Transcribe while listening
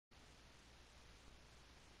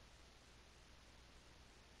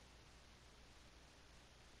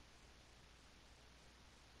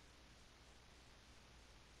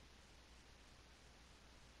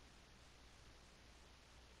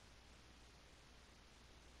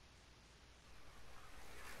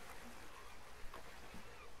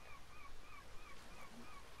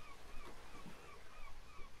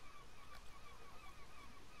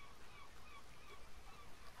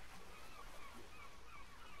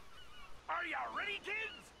you ready,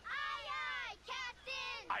 kids? Aye, aye,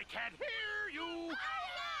 Captain! I can't hear you! Aye,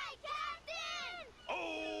 aye, Captain!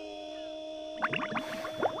 Oh!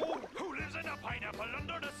 Who lives in a pineapple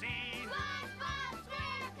under the sea? SpongeBob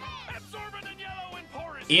SquarePants! Absorbent and yellow and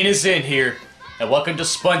porous. IANISIN here, and welcome to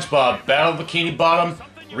SpongeBob Bikini Bottom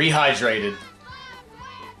Rehydrated.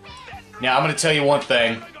 Now, I'm going to tell you one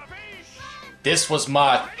thing. This was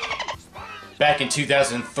my back in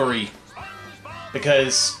 2003,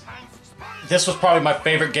 because this was probably my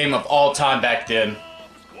favorite game of all time back then.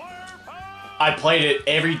 I played it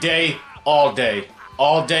every day, all day.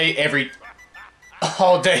 All day, every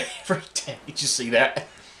day. Did you see that?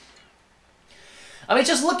 I mean,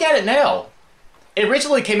 just look at it now. It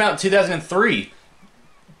originally came out in 2003.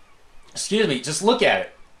 Excuse me, just look at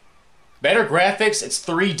it. Better graphics, it's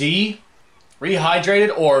 3D,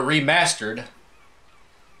 rehydrated or remastered.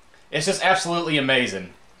 It's just absolutely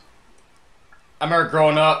amazing. I remember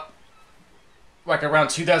growing up, like around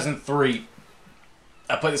 2003,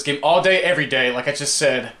 I played this game all day, every day, like I just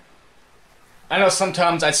said. I know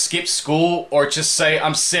sometimes I'd skip school or just say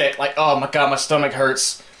I'm sick, like, oh my god, my stomach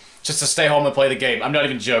hurts, just to stay home and play the game. I'm not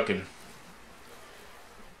even joking.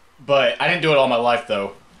 But I didn't do it all my life,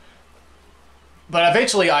 though. But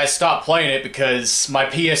eventually I stopped playing it because my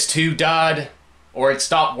PS2 died, or it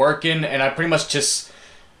stopped working, and I pretty much just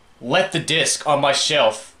left the disc on my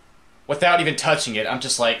shelf without even touching it. I'm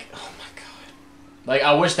just like, oh my god. Like,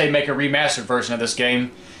 I wish they'd make a remastered version of this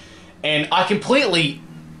game. And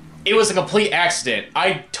it was a complete accident.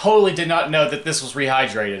 I totally did not know that this was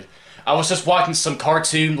rehydrated. I was just watching some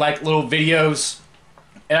cartoon-like little videos,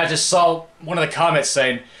 and I just saw one of the comments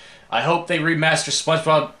saying, I hope they remaster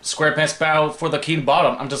SpongeBob SquarePants Battle for the Bikini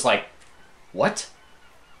Bottom. I'm just like, what?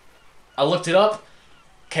 I looked it up.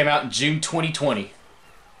 Came out in June 2020.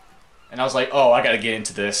 And I was like, oh, I gotta get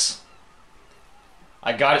into this.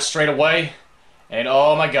 I got it straight away. And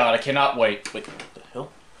oh my god, I cannot wait. Wait, what the hell?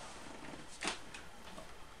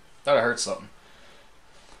 Thought I heard something.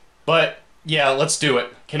 But, yeah, let's do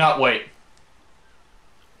it. Cannot wait.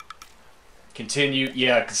 Continue.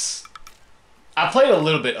 Yeah, because I played a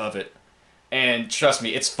little bit of it, and trust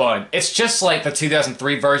me, it's fun. It's just like the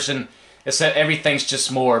 2003 version, except everything's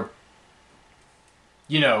just more,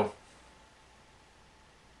 you know,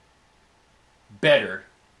 better.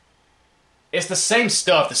 It's the same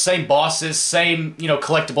stuff, the same bosses, same, you know,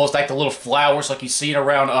 collectibles, like the little flowers like you see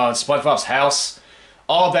around SpongeBob's house.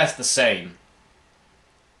 All of that's the same.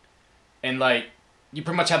 And, like, you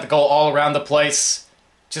pretty much have to go all around the place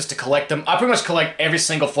just to collect them. I pretty much collect every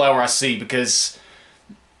single flower I see because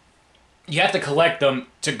you have to collect them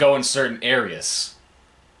to go in certain areas.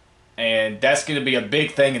 And that's going to be a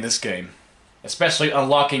big thing in this game. Especially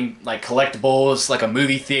unlocking, like, collectibles, like a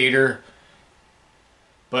movie theater.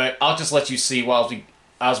 But I'll just let you see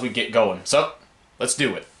as we get going. So, let's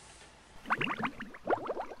do it.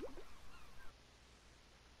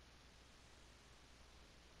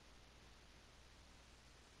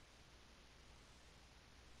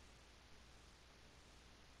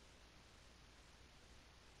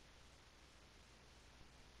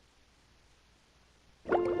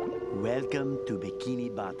 Welcome to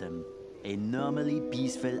Bikini Bottom, a normally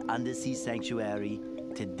peaceful undersea sanctuary.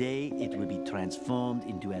 Today it will be transformed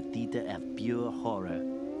into a theater of pure horror,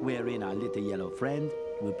 wherein our little yellow friend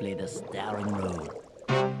will play the starring role.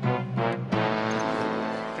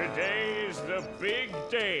 Today is the big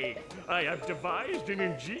day. I have devised an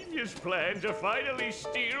ingenious plan to finally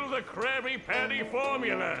steal the Krabby Patty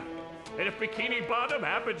formula. And if Bikini Bottom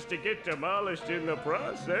happens to get demolished in the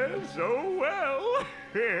process, oh well.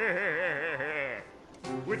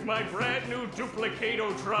 With my brand new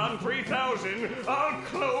Duplicatotron 3000, I'll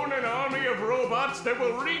clone an army of robots that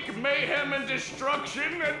will wreak mayhem and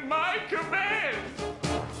destruction at my command.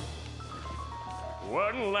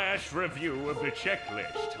 One last review of the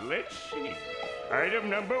checklist. Let's see. Item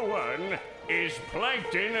number 1. Is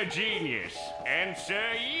Plankton a genius? Answer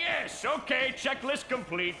yes. Okay, checklist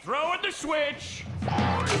complete. Throw in the switch.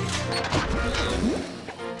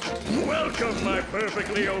 Welcome, my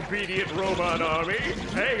perfectly obedient robot army.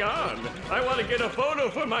 Hang on. I want to get a photo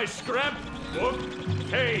for my scrapbook.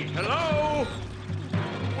 Hey, hello?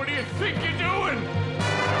 What do you think you're doing?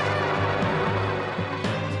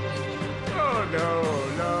 Oh,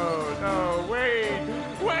 no, wait.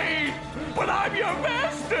 But I'm your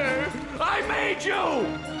master. I made you.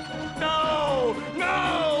 No,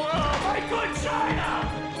 oh, my good China.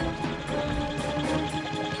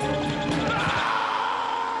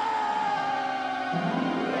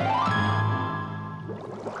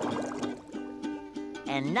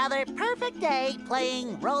 Another perfect day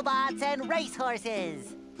playing robots and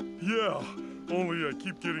racehorses. Yeah, Only I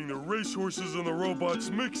keep getting the racehorses and the robots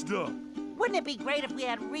mixed up. Wouldn't it be great if we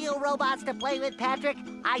had real robots to play with, Patrick?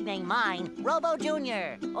 I'd name mine Robo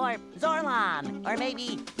Jr. or Zorlon or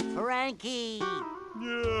maybe Frankie.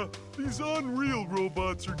 Yeah, these unreal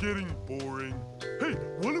robots are getting boring. Hey,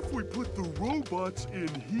 what if we put the robots in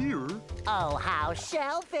here? Oh, how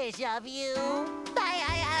shellfish of you.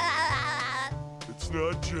 It's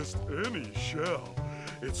not just any shell.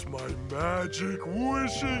 It's my magic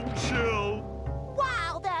wishing shell.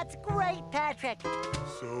 Wow, that's great, Patrick.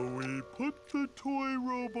 So we put the toy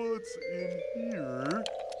robots in here.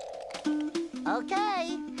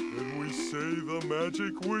 Okay. Then we say the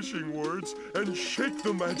magic wishing words and shake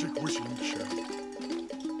the magic wishing shell.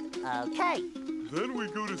 Okay. Then we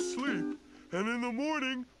go to sleep, and in the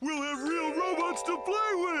morning, we'll have real robots to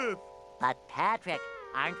play with. But Patrick,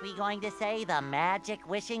 aren't we going to say the magic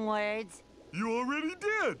wishing words? You already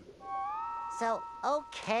did. So,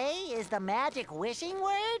 okay is the magic wishing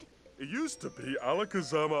word? It used to be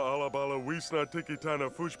Alakazama Alabala Wiesna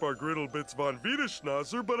Tikitana Fushbar Griddle Bits von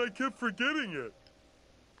Wiederschnauzer, but I kept forgetting it.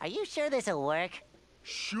 Are you sure this'll work?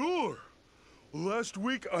 Sure. Last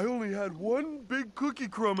week, I only had one big cookie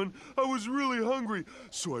crumb and I was really hungry.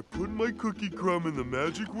 So I put my cookie crumb in the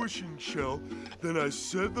magic wishing shell. Then I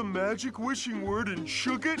said the magic wishing word and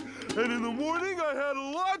shook it. And in the morning, I had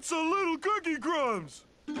lots of little cookie crumbs.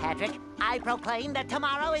 Patrick, I proclaim that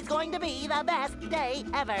tomorrow is going to be the best day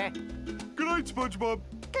ever. Good night, SpongeBob.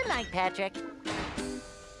 Good night, Patrick.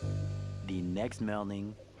 The next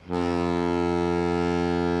morning.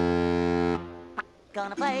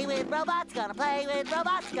 Gonna play with robots, gonna play with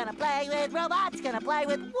robots, gonna play with robots, gonna play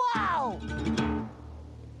with... Wow!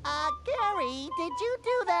 Gary, did you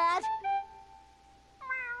do that?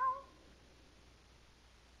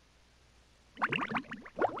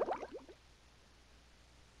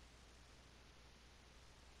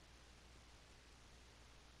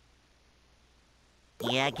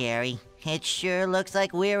 Yeah, Gary. It sure looks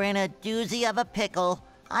like we're in a doozy of a pickle.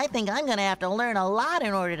 I think I'm gonna have to learn a lot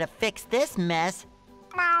in order to fix this mess.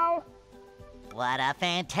 What a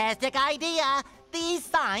fantastic idea! These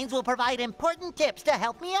signs will provide important tips to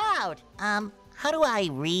help me out. How do I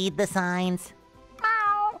read the signs?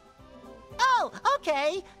 Oh,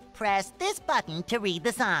 okay. Press this button to read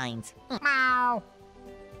the signs.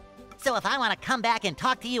 So if I want to come back and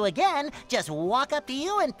talk to you again, just walk up to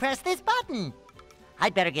you and press this button.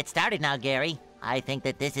 I'd better get started now, Gary. I think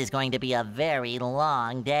that this is going to be a very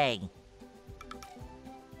long day.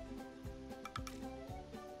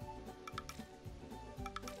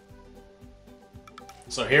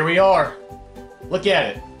 So here we are. Look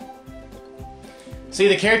at it. See,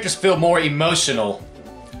 the characters feel more emotional.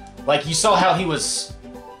 Like, you saw how he was,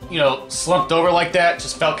 you know, slumped over like that,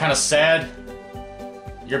 just felt kind of sad.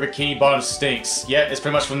 Your Bikini Bottom stinks. Yeah, it's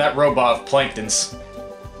pretty much from that robot of Plankton's.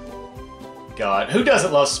 God, who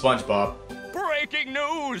doesn't love SpongeBob? Breaking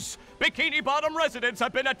news! Bikini Bottom residents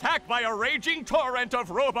have been attacked by a raging torrent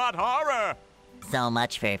of robot horror! So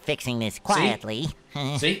much for fixing this quietly.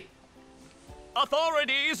 See?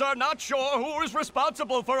 Authorities are not sure who is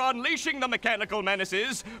responsible for unleashing the mechanical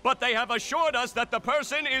menaces, but they have assured us that the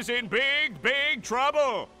person is in big, big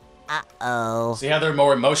trouble. Uh-oh. See how they're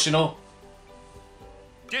more emotional?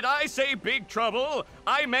 Did I say big trouble?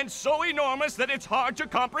 I meant so enormous that it's hard to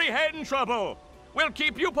comprehend trouble. We'll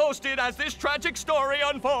keep you posted as this tragic story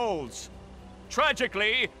unfolds.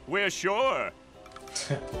 Tragically, we're sure.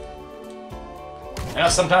 Now,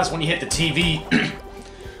 sometimes when you hit the TV,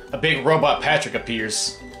 a big robot Patrick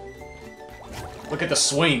appears. Look at the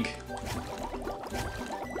swing.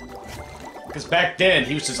 Because back then,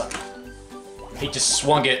 he was just like... He just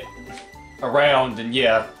swung it around, and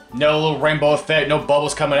yeah, no little rainbow effect, no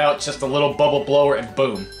bubbles coming out, just a little bubble blower, and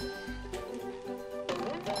boom.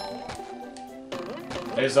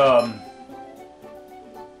 There's, that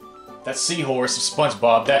seahorse of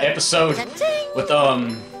SpongeBob, that episode with,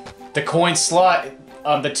 the coin slot,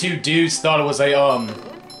 the two dudes thought it was a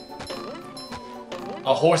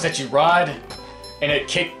horse that you ride, and it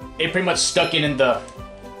pretty much stuck it in the...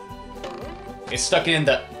 It stuck it in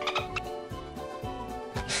the...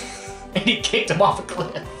 and he kicked him off a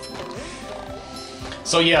cliff.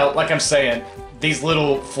 So yeah, like I'm saying, these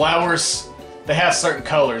little flowers, they have certain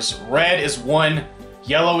colors. Red is 1,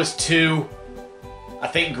 yellow is 2, I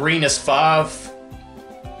think green is 5,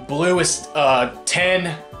 blue is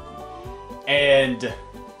 10, and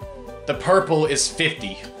the purple is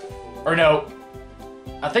 50. Or no,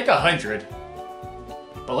 I think 100.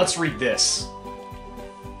 But let's read this.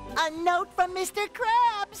 A note from Mr.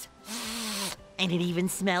 Krabs! And it even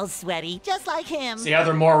smells sweaty, just like him. See how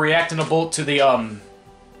they're more reactable to the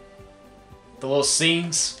little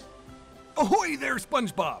scenes? Ahoy there,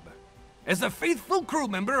 SpongeBob! As a faithful crew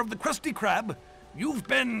member of the Krusty Krab, you've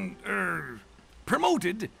been,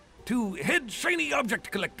 promoted to head shiny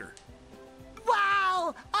object collector.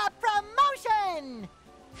 Wow! A promotion!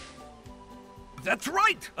 That's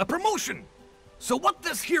right, a promotion! So what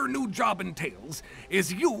this here new job entails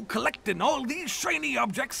is you collecting all these shiny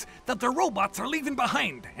objects that the robots are leaving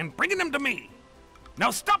behind and bringing them to me. Now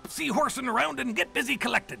stop seahorsing around and get busy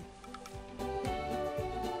collecting.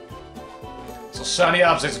 So shiny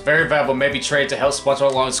objects are very valuable, may be traded to help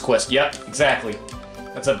SpongeBob along his quest. Yep, exactly.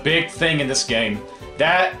 That's a big thing in this game.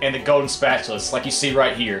 That and the golden spatulas, like you see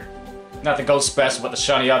right here. Not the golden spatula, but the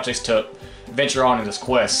shiny objects to venture on in this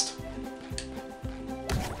quest.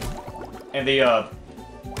 And the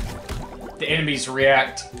enemies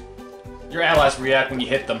react. Your allies react when you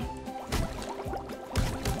hit them.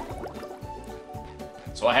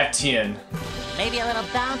 So I have 10. Maybe a little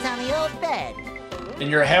bounce on the old bed. And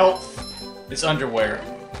your health is underwear.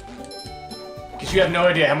 Because you have no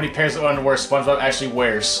idea how many pairs of underwear SpongeBob actually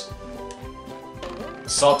wears.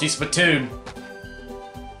 Salty Spittoon.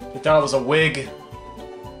 He thought it was a wig.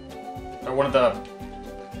 Or one of the...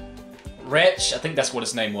 Wretch? I think that's what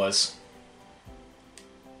his name was.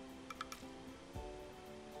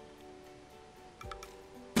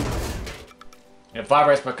 It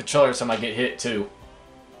vibrates my controller every time I get hit, too.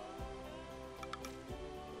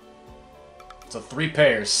 So 3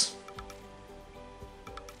 pairs.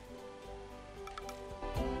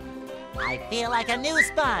 I feel like a new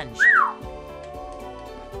sponge.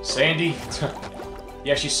 Sandy?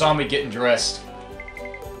 Yeah, she saw me getting dressed.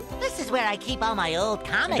 This is where I keep all my old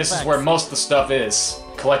comic And this books. is where most of the stuff is.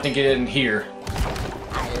 Collecting it in here.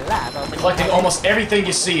 I love opening Collecting presents. almost everything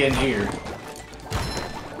you see in here.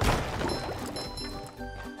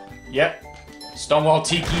 Yep. Stonewall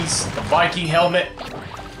Tiki's, the Viking helmet.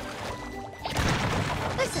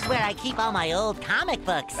 This is where I keep all my old comic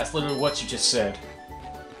books. That's literally what you just said.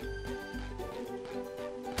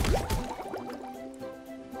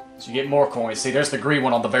 So you get more coins. See, there's the green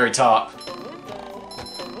one on the very top.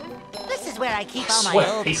 This is where I keep all my Swear,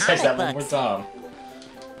 old he comic says that one more books. time.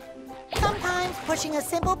 Sometimes pushing a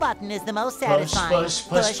simple button is the most Push, satisfying. push,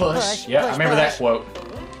 push, push. Yeah, I remember that quote.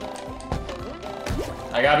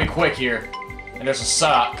 I gotta be quick here. And there's a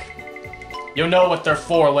sock. You'll know what they're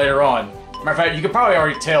for later on. Matter of fact, you could probably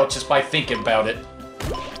already tell just by thinking about it.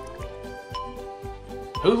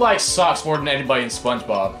 Who likes socks more than anybody in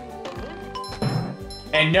SpongeBob?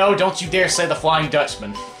 And no, don't you dare say the Flying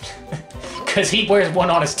Dutchman. Because he wears one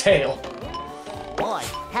on his tail. Boy,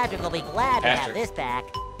 Patrick will be glad to have Patrick. this back.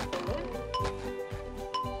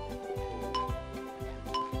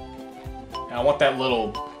 And I want that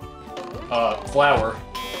little flower.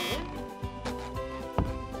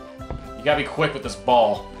 You gotta be quick with this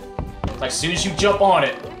ball. Like, as soon as you jump on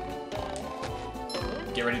it,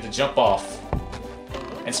 get ready to jump off.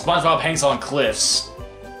 And SpongeBob hangs on cliffs.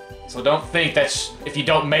 So don't think that if you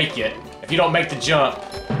don't make it, if you don't make the jump,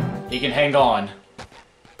 he can hang on.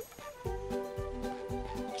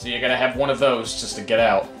 So you gotta have one of those just to get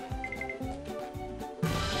out.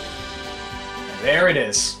 And there it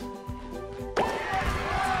is.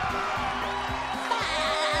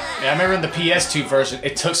 Yeah, I remember in the PS2 version,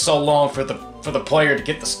 it took so long for the player to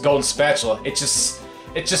get this golden spatula. It just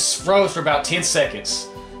froze for about 10 seconds.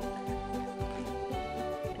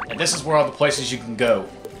 And this is where all the places you can go.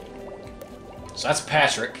 So that's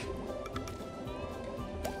Patrick.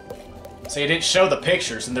 See, it didn't show the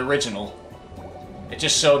pictures in the original. It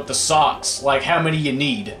just showed the socks, like how many you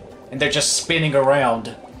need. And they're just spinning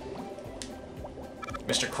around.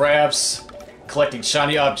 Mr. Krabs, collecting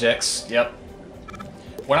shiny objects, yep.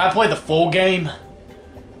 When I play the full game,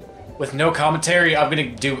 with no commentary, I'm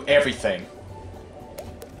gonna do everything.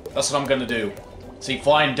 That's what I'm gonna do. See,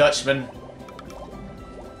 Flying Dutchman,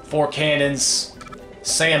 4 cannons,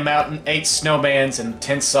 Sand Mountain, 8 snowmans, and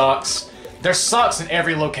 10 socks. There's socks in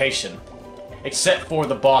every location, except for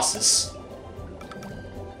the bosses.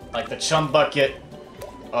 Like the Chum Bucket,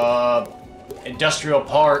 Industrial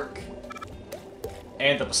Park,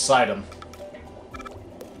 and the Poseidon.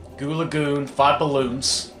 Goo Lagoon, 5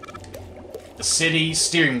 balloons. The city,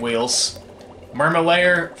 steering wheels.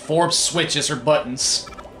 Mermalair, 4 switches or buttons.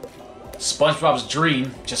 SpongeBob's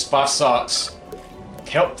Dream, just 5 socks.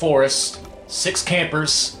 Kelp Forest, 6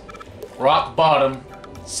 campers. Rock Bottom,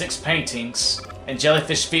 6 paintings. And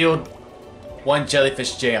Jellyfish Field, 1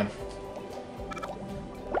 jellyfish jam.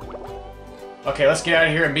 Okay, let's get out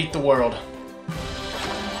of here and meet the world.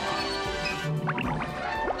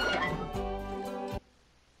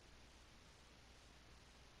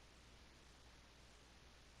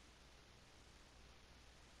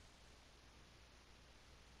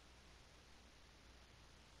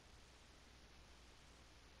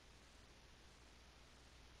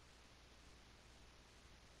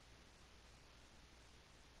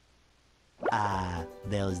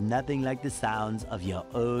 there's nothing like the sounds of your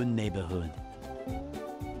own neighborhood.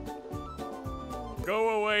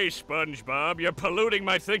 Go away, SpongeBob. You're polluting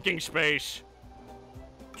my thinking space.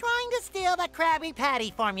 Trying to steal the Krabby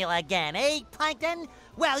Patty formula again, eh, Plankton?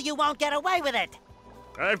 Well, you won't get away with it.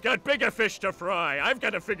 I've got bigger fish to fry. I've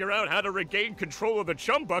got to figure out how to regain control of the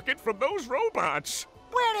chum bucket from those robots.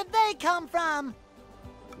 Where did they come from?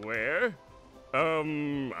 Where?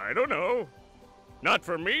 I don't know. Not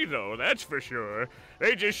for me, though, that's for sure.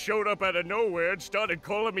 They just showed up out of nowhere and started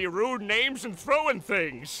calling me rude names and throwing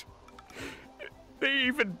things. They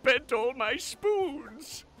even bent all my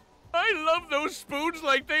spoons. I love those spoons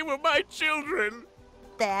like they were my children.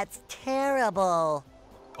 That's terrible.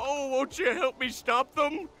 Oh, won't you help me stop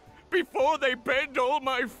them? Before they bend all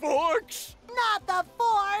my forks? Not the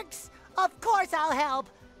forks! Of course I'll help.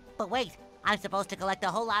 But wait, I'm supposed to collect a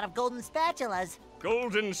whole lot of golden spatulas.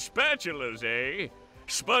 Golden spatulas, eh?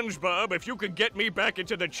 SpongeBob, if you could get me back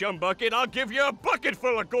into the chum bucket, I'll give you a bucket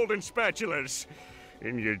full of golden spatulas.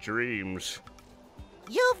 In your dreams.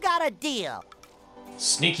 You've got a deal.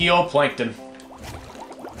 Sneaky old Plankton.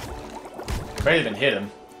 Better even hit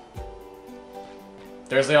him.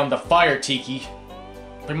 There's the fire tiki.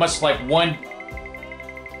 Pretty much like one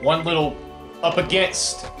little up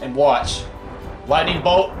against and watch. Lightning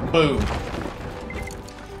bolt, boom.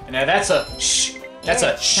 And now that's a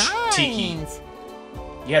tiki.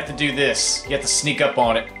 You have to do this. You have to sneak up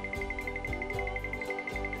on it.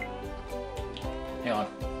 Hang on.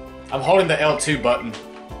 I'm holding the L2 button.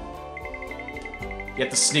 You have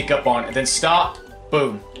to sneak up on it, and then stop.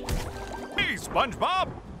 Boom. Hey, SpongeBob!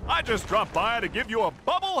 I just dropped by to give you a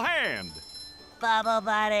bubble hand. Bubble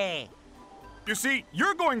buddy. You see,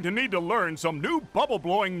 you're going to need to learn some new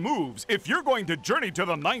bubble-blowing moves if you're going to journey to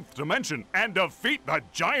the 9th dimension and defeat the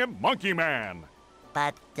giant monkey man.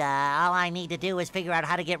 But all I need to do is figure out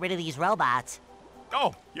how to get rid of these robots.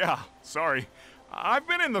 Oh, yeah, sorry. I've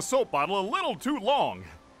been in the soap bottle a little too long.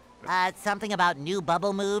 Something about new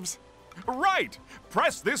bubble moves? Right!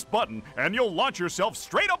 Press this button and you'll launch yourself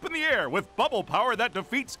straight up in the air with bubble power that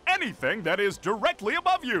defeats anything that is directly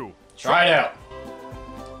above you. Try it out.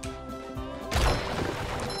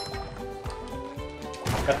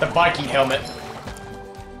 Got the Viking helmet.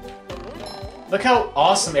 Look how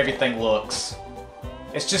awesome everything looks.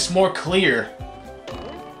 It's just more clear.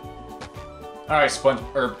 Alright,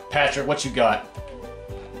 Patrick, what you got?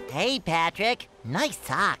 Hey, Patrick. Nice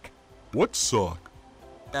sock. What sock?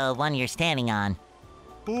 The one you're standing on.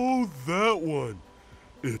 Oh, that one.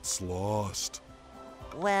 It's lost.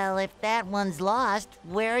 Well, if that one's lost,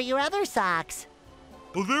 where are your other socks?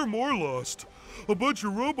 Oh, they're more lost. A bunch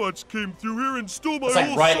of robots came through here and stole my It's like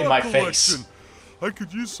whole right sock in my collection. face. I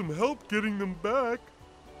could use some help getting them back.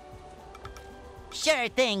 Sure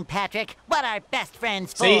thing, Patrick. What are best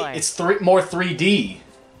friends for? See, it's more 3D.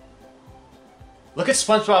 Look at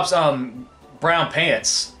SpongeBob's brown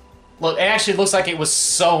pants. Look, it actually looks like it was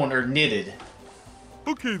sewn or knitted.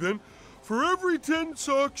 Okay then, for every 10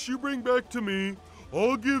 socks you bring back to me,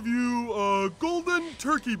 I'll give you a golden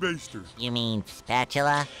turkey baster. You mean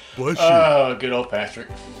spatula? Bless you. Oh, good old Patrick.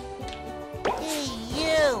 Hey,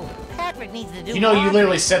 you! Patrick needs to do You know, you laundry.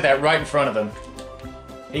 literally said that right in front of him.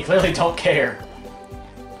 He clearly don't care.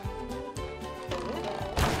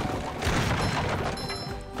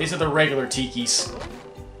 These are the regular tikis.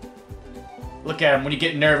 Look at them. When you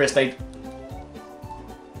get nervous, they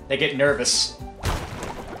get nervous.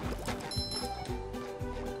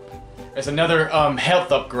 There's another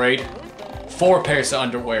health upgrade. 4 pairs of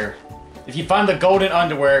underwear. If you find the golden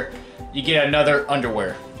underwear, you get another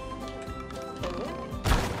underwear.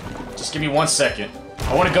 Just give me 1 second.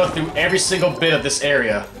 I want to go through every single bit of this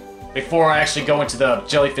area before I actually go into the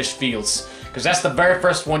jellyfish fields, because that's the very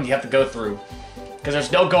first one you have to go through. Because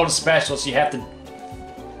there's no golden spatulas, you have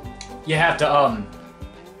to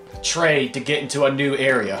trade to get into a new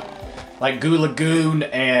area, like Goo Lagoon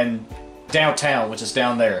and Downtown, which is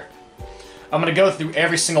down there. I'm gonna go through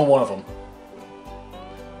every single one of them.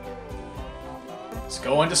 Let's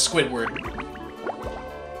go into Squidward,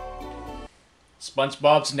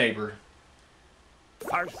 SpongeBob's neighbor.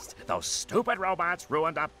 First, those stupid robots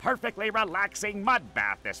ruined a perfectly relaxing mud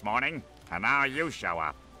bath this morning, and now you show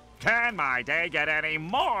up. Can my day get any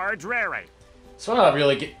more dreary?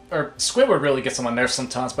 Squidward really gets on my nerves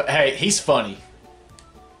sometimes, but hey, he's funny.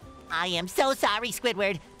 I am so sorry,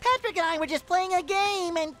 Squidward. Patrick and I were just playing a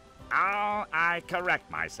game and... Oh, I correct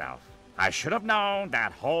myself. I should have known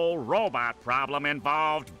that whole robot problem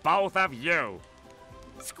involved both of you.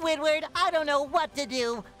 Squidward, I don't know what to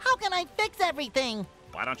do. How can I fix everything?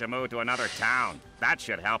 Why don't you move to another town? That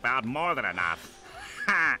should help out more than enough.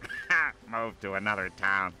 Move to another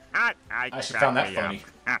town. I should found that funny.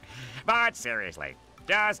 But seriously,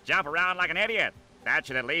 just jump around like an idiot. That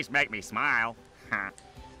should at least make me smile.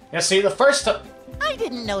 Now see, the first time... I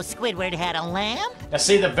didn't know Squidward had a lamp. Now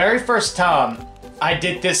see, the very first time I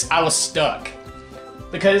did this, I was stuck.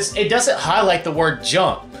 Because it doesn't highlight the word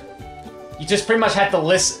jump. You just pretty much have to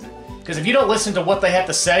listen. Because if you don't listen to what they have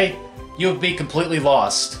to say, you'll be completely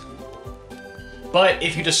lost. But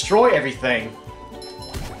if you destroy everything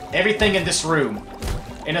in this room,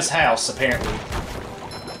 in this house, apparently.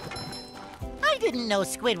 I didn't know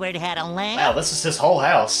Squidward had a lamp. Wow, this is his whole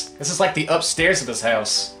house. This is like the upstairs of his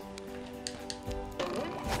house.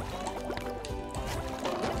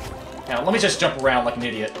 Now, let me just jump around like an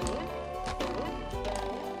idiot.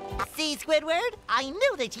 See, Squidward? I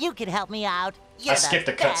knew that you could help me out. You're I skipped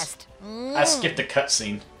the a cut. best. I skipped a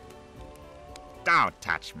cutscene. Don't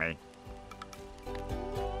touch me.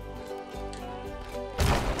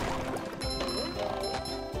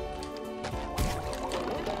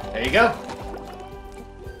 There you go.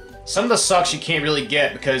 Some of the socks you can't really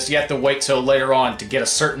get because you have to wait till later on to get a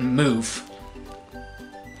certain move.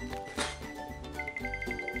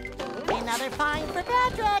 Another find for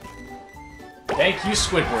Patrick. Thank you,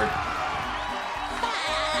 Squidward.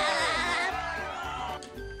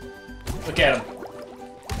 Look at him.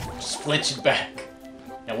 Just flinching back.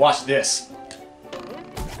 Now watch this.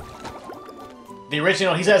 The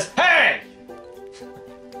original, he says, "Hey!"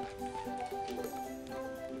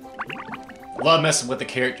 Love messing with the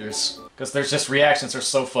characters, because there's just reactions are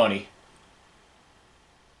so funny.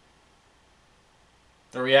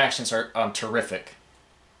 The reactions are terrific.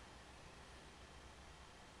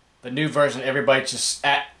 The new version, everybody just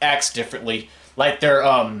acts differently. Like their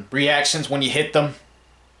reactions when you hit them.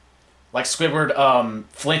 Like Squidward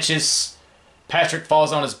flinches, Patrick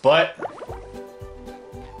falls on his butt.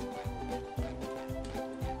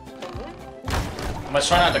 I'm gonna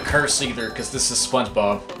try not to curse either, because this is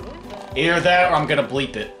SpongeBob. Either that or I'm gonna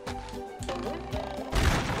bleep it.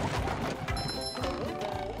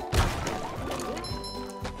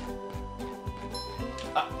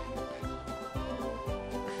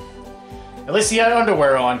 At least he had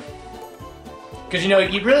underwear on. Because, you know,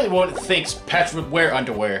 you really wouldn't think Patrick would wear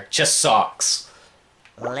underwear. Just socks.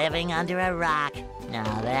 Living under a rock. Now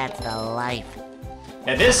that's the life.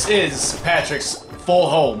 Now this is Patrick's full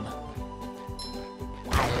home.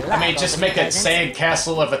 I mean, just make a sand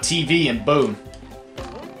castle of a TV and boom.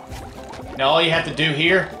 Now all you have to do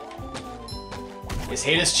here is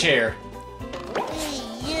hit his chair. Hey,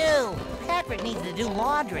 you! Patrick needs to do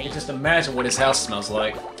laundry. Just imagine what his house smells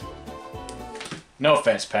like. No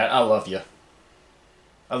offense, Pat. I love you.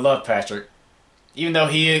 I love Patrick. Even though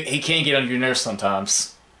he can get under your nerves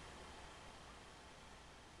sometimes.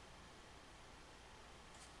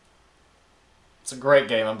 It's a great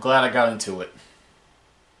game. I'm glad I got into it.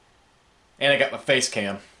 And I got my face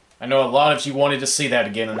cam. I know a lot of you wanted to see that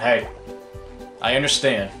again, and hey, I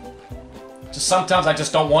understand. Just sometimes I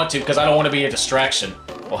just don't want to because I don't want to be a distraction.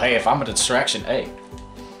 Well, hey, if I'm a distraction, hey,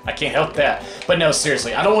 I can't help that. But no,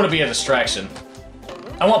 seriously, I don't want to be a distraction.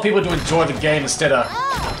 I want people to enjoy the game instead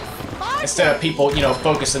of people, you know,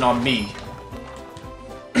 focusing on me.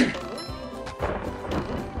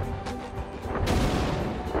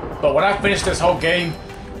 But when I finish this whole game,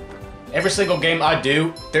 every single game I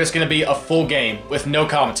do, there's going to be a full game with no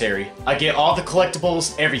commentary. I get all the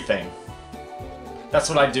collectibles, everything. That's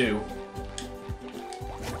what I do.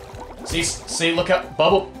 See, look at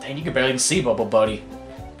Bubble. Dang, you can barely even see Bubble Buddy.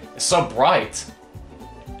 It's so bright.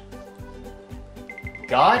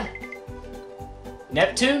 God?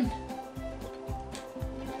 Neptune?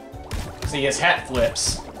 See, his hat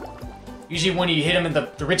flips. Usually when you hit him in the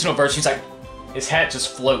original version, he's like, his hat just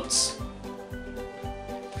floats.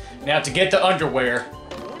 Now to get the underwear,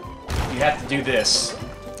 you have to do this.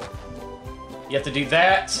 You have to do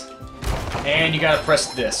that, and you gotta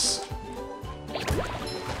press this.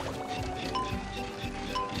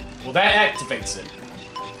 Well, that activates it.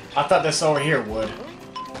 I thought this over here would.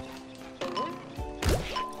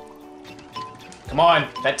 Come on,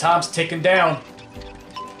 that time's ticking down.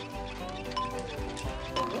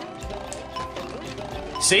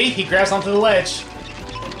 See? He grabs onto the ledge.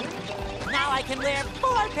 Now I can wear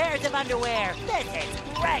 4 pairs of underwear. This is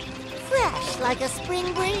great. Fresh like a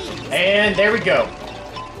spring breeze. And there we go.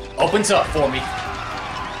 Opens up for me.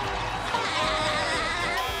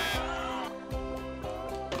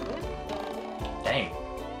 Dang.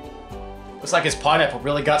 Looks like his pineapple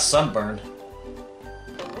really got sunburned.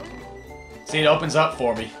 See, it opens up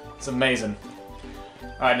for me. It's amazing.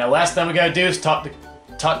 Alright, now last thing we gotta do is talk to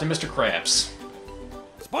Mr. Krabs.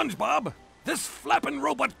 SpongeBob, This flapping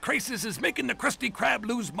robot crisis is making the Krusty Krab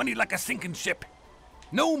lose money like a sinking ship.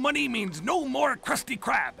 No money means no more Krusty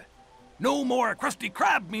Krab. No more Krusty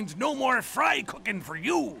Krab means no more fry cooking for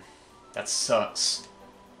you. That sucks.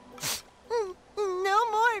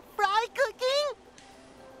 No more fry cooking?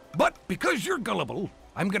 But because you're gullible,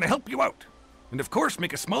 I'm gonna help you out. And of course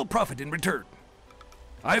make a small profit in return.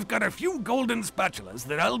 I've got a few golden spatulas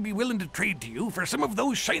that I'll be willing to trade to you for some of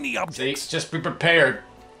those shiny objects. See, just be prepared.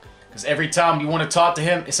 Because every time you want to talk to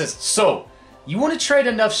him, it says, so, you want to trade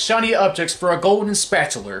enough shiny objects for a golden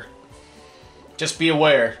spatula. Just be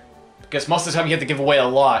aware. Because most of the time you have to give away a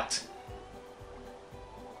lot.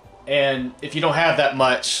 And if you don't have that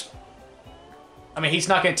much, I mean, he's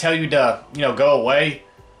not going to tell you to, you know, go away.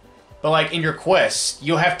 But like in your quests,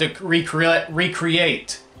 you'll have to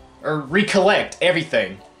recreate or recollect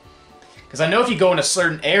everything. Because I know if you go in a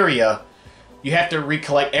certain area, you have to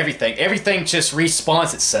recollect everything. Everything just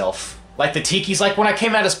respawns itself. Like the tikis, like when I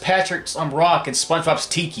came out as Patrick's Rock and SpongeBob's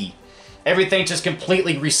Tiki, everything just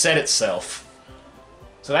completely reset itself.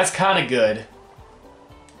 So that's kind of good.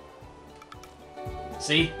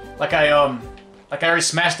 See? Like I already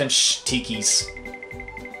smashed them tikis.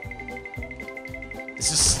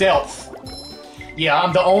 This is stealth. Yeah,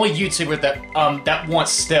 I'm the only YouTuber that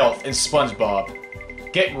wants stealth in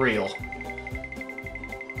SpongeBob. Get real.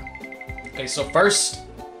 Okay, so first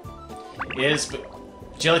is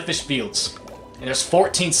Jellyfish Fields. And there's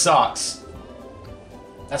 14 socks.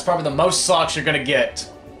 That's probably the most socks you're gonna get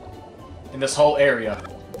in this whole area.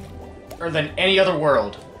 Or than any other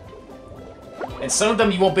world. And some of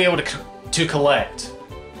them you won't be able to collect.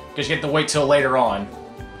 Because you have to wait till later on.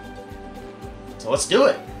 So let's do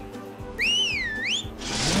it.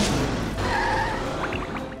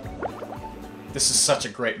 This is such a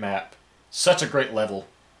great map. Such a great level.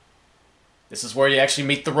 This is where you actually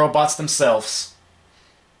meet the robots themselves.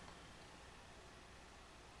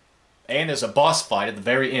 And there's a boss fight at the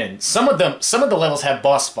very end. Some of the levels have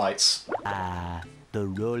boss fights. The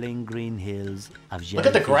rolling green hills of Look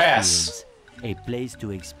at the Jellyfish grass. Fields, a place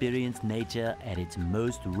to experience nature at its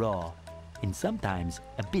most raw, and sometimes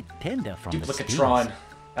a bit tender from the Duplicatotron. skins.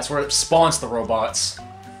 That's where it spawns the robots.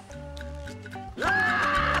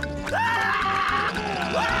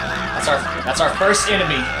 That's our first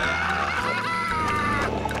enemy.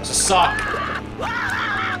 It's a sock.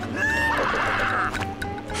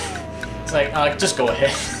 It's like, just go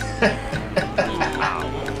ahead.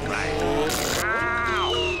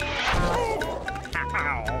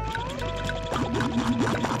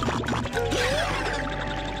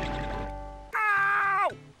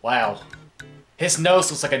 Wow. His nose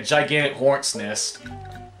looks like a gigantic hornet's nest.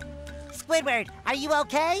 Squidward, are you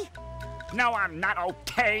okay? No, I'm not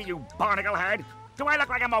okay, you barnacle head. Do I look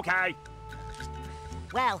like I'm okay?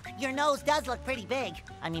 Well, your nose does look pretty big.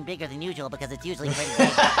 I mean, bigger than usual because it's usually pretty big.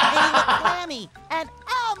 And you look clammy. And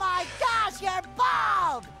oh my gosh, you're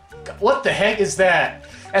bald! What the heck is that?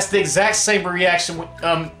 That's the exact same reaction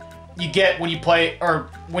you get when you play or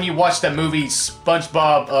when you watch that movie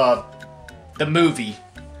SpongeBob the movie.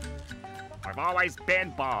 I've always been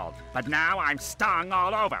bald, but now I'm stung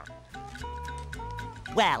all over.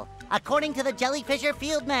 Well, according to the Jellyfisher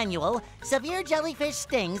Field Manual, severe jellyfish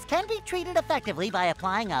stings can be treated effectively by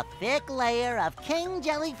applying a thick layer of king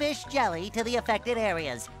jellyfish jelly to the affected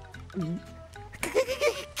areas.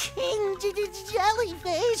 King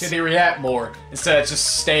jellyfish? So they react more instead of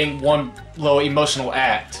just staying one little emotional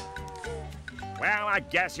act. Well, I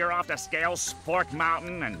guess you're off to scale Spork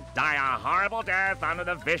Mountain and die a horrible death under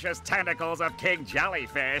the vicious tentacles of King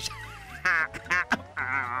Jellyfish.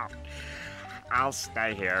 I'll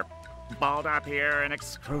stay here, balled up here in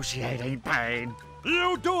excruciating pain.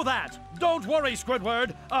 You do that! Don't worry,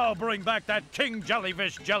 Squidward. I'll bring back that King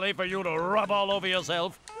Jellyfish jelly for you to rub all over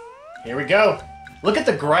yourself. Here we go. Look at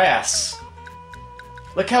the grass.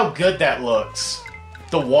 Look how good that looks.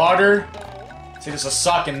 The water. See, there's a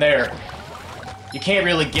sock in there. You can't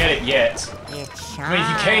really get it yet. I mean,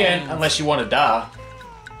 you can, unless you want to die.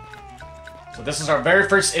 So this is our very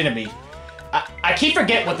first enemy. I keep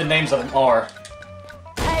forgetting what the names of them are.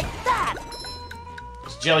 Take that!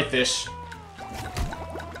 It's jellyfish.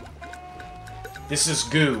 This is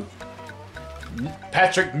goo.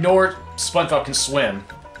 Patrick nor SpongeBob can swim.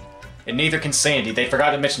 And neither can Sandy. They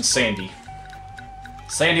forgot to mention Sandy.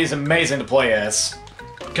 Sandy is amazing to play as.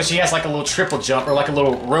 Because she has like a little triple jump or like a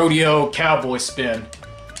little rodeo cowboy spin.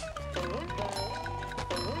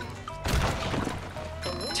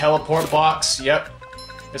 Teleport box, yep.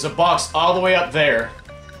 There's a box all the way up there.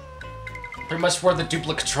 Pretty much where the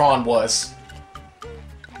Duplicatotron was.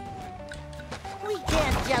 We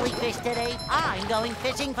can't jellyfish today. I'm going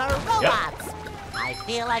fishing for robots. I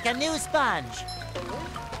feel like a new sponge.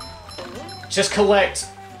 Just collect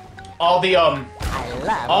all the I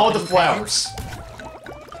love all the opening flowers.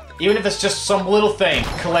 Even if it's just some little thing,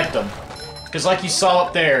 collect them. Because like you saw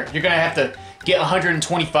up there, you're gonna have to get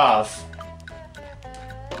 125.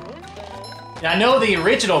 And I know the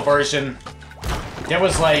original version, there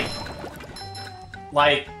was like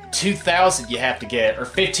 2,000 you have to get, or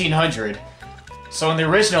 1,500. So in the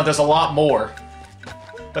original, there's a lot more.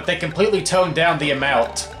 But they completely toned down the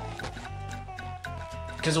amount.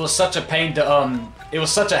 Because it was such a pain to, it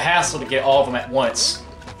was such a hassle to get all of them at once.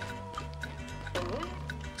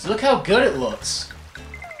 So look how good it looks.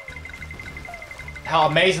 How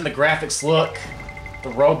amazing the graphics look. The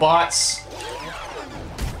robots.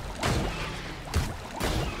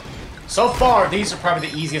 So far, these are probably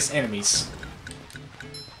the easiest enemies.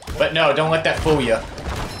 But no, don't let that fool you.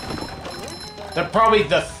 They're probably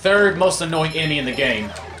the third most annoying enemy in the game.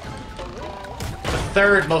 The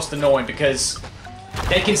third most annoying because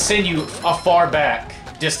they can send you a far back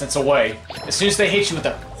distance away. As soon as they hit you with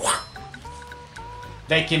the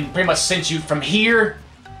they can pretty much send you from here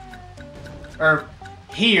or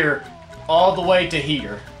here all the way to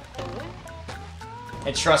here.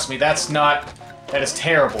 And trust me, that is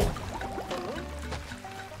terrible.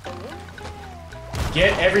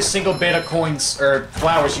 Get every single bit of coins or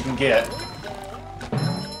flowers you can get.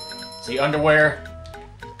 See, underwear.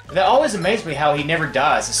 That always amazed me how he never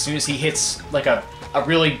dies as soon as he hits like a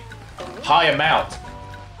really high amount.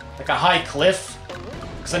 Like a high cliff.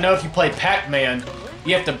 Because I know if you play Pac-Man,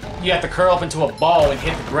 you have to curl up into a ball and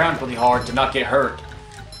hit the ground really hard to not get hurt.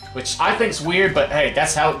 Which I think is weird, but hey,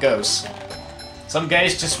 that's how it goes. Some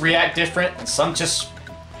guys just react different, and some just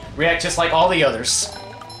react just like all the others.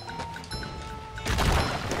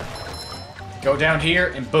 Go down here,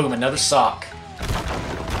 and boom, another sock.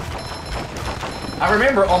 I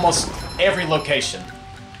remember almost every location.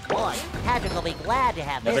 Boy, Patrick will be glad to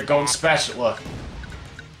have Another this golden back. spatula.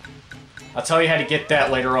 I'll tell you how to get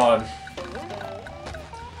that later on.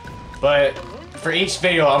 But for each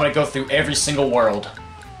video, I'm going to go through every single world.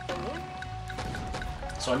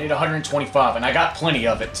 So I need 125, and I got plenty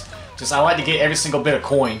of it. Just I like to get every single bit of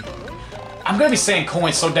coin. I'm going to be saying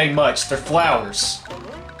coins so dang much. They're flowers.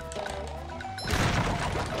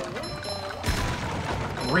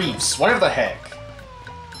 Reefs, whatever the heck.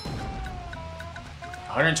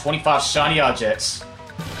 125 shiny objects.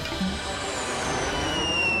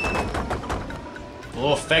 The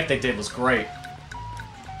little effect they did was great.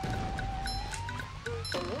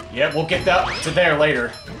 Yep, we'll get that to there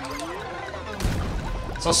later.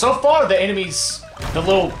 So far the enemies, the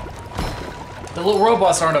little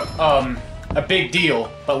robots aren't a big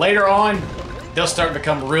deal, but later on they'll start to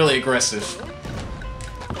become really aggressive.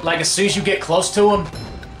 Like as soon as you get close to them,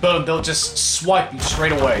 boom, they'll just swipe you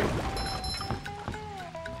straight away.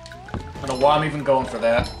 I don't know why I'm even going for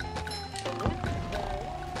that.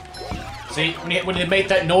 See, when they make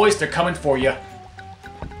that noise, they're coming for you.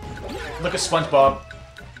 Look at SpongeBob.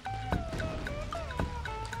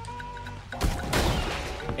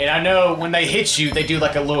 And I know when they hit you, they do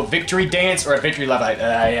like a little victory dance or a victory laugh. Like,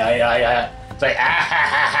 It's like, ah, ha,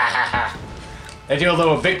 ha, ha, ha. They do a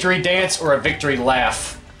little victory dance or a victory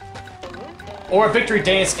laugh. Or a victory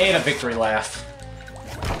dance and a victory laugh.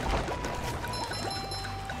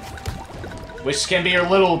 Which can be a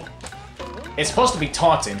little... It's supposed to be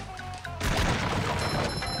taunting.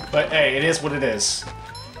 But hey, it is what it is.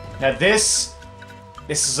 Now this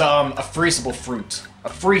is a freezable fruit. A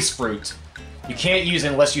freeze fruit. You can't use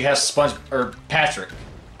it unless you have Sponge... or Patrick.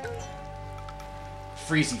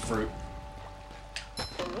 Freezy fruit.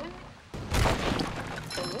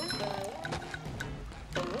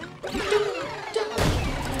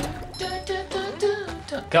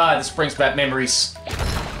 God, this brings back memories.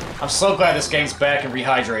 I'm so glad this game's back and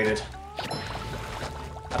rehydrated.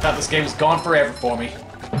 I thought this game was gone forever for me.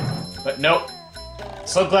 But nope.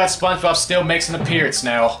 So glad SpongeBob still makes an appearance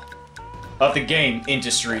now of the game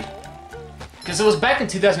industry. Because it was back in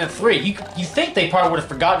 2003. You think they probably would have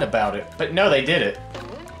forgotten about it, but no, they did it.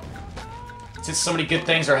 Since so many good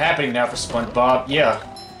things are happening now for SpongeBob, yeah.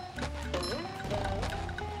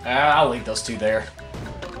 I'll leave those two there.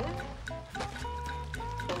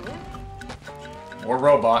 More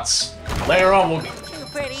robots. Later on, we'll... Too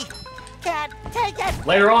pretty. Can't take it.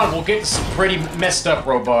 Later on, we'll get some pretty messed up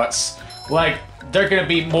robots. Like, they're gonna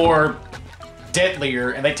be more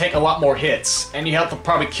deadlier, and they take a lot more hits. And you have to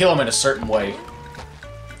probably kill them in a certain way.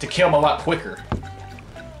 To kill them a lot quicker.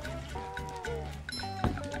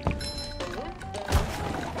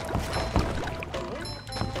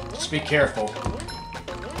 Just be careful.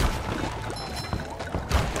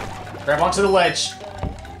 Grab onto the ledge.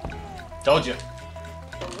 Told you.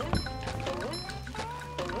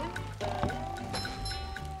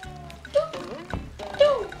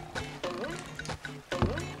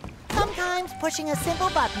 Sometimes pushing a simple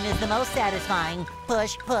button is the most satisfying.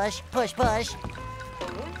 Push, push, push, push.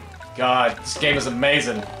 God, this game is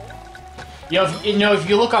amazing. If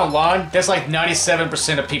you look online, there's like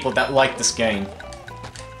 97% of people that like this game.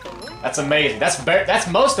 That's amazing. That's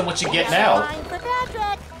most of what you get now.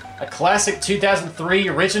 A classic 2003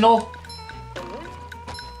 original.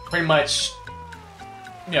 Pretty much,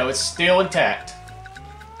 it's still intact.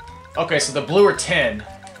 Okay, so the blue are 10.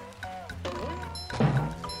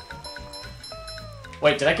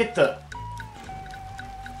 Wait, did I get the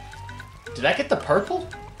purple?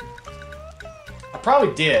 I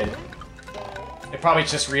probably did. It probably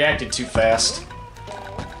just reacted too fast.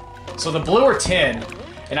 So the blue are 10,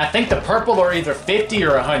 and I think the purple are either 50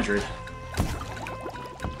 or 100.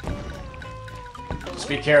 Just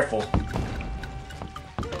be careful.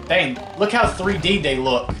 Dang, look how 3D they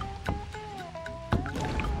look.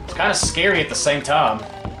 It's kind of scary at the same time.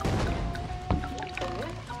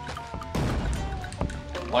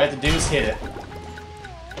 All you have to do is hit it.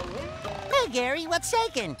 Hey, Gary, what's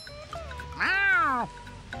shaking? Meow.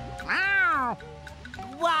 Meow.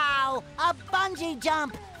 Wow, a bungee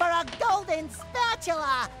jump for a golden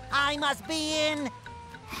spatula! I must be in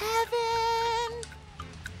heaven!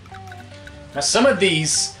 Now some of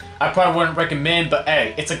these I probably wouldn't recommend, but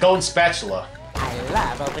hey, it's a golden spatula. I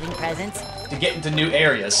love opening presents. To get into new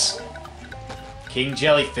areas. King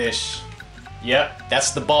Jellyfish. Yep,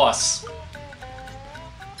 that's the boss.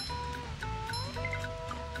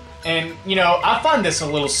 And, I find this a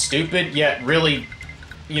little stupid, yet really,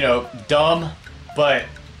 dumb, but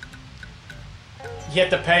you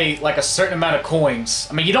have to pay, like, a certain amount of coins.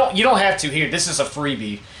 I mean, you don't have to here, this is a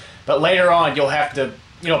freebie, but later on you'll have to,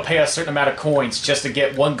 pay a certain amount of coins just to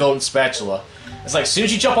get one golden spatula. It's like, as soon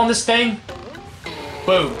as you jump on this thing,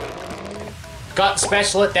 boom. Got the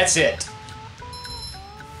spatula, that's it.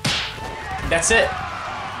 That's it.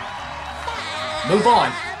 Move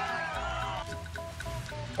on.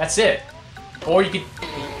 That's it. Or you could...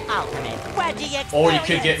 Ultimate wedgie experience. Or you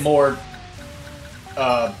could get more...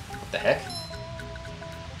 what the heck?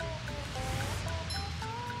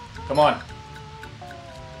 Come on.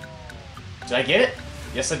 Did I get it?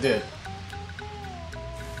 Yes, I did.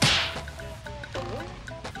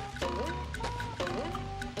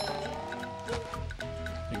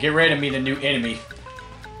 Get ready to meet a new enemy.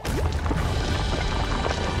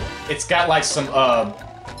 It's got like some,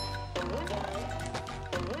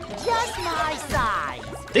 Just my size.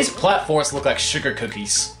 These platforms look like sugar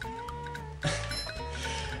cookies.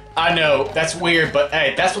 I know, that's weird, but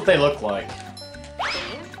hey, that's what they look like.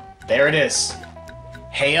 There it is.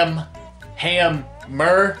 Hammer.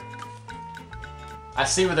 I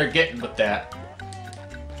see where they're getting with that.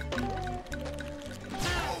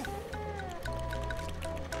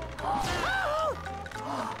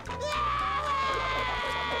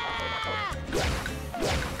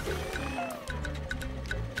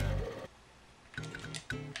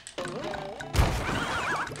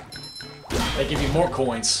 They give you more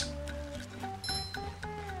coins.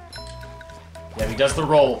 Yeah, he does the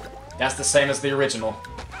roll. That's the same as the original.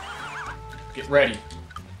 Get ready.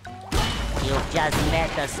 You've just met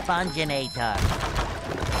the Sponginator.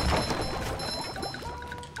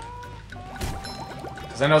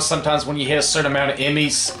 Because I know sometimes when you hit a certain amount of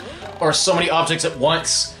enemies, or so many objects at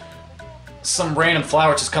once, some random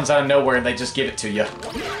flower just comes out of nowhere and they just give it to you.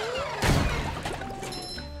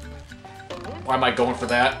 Why am I going for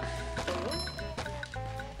that?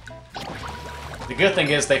 The good thing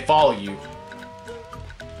is they follow you.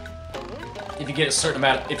 If you get a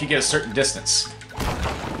certain distance.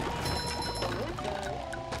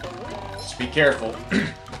 Just be careful.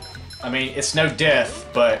 I mean, it's no death,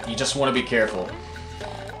 but you just want to be careful.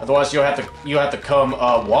 Otherwise, you'll have to come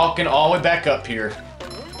walking all the way back up here.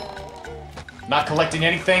 Not collecting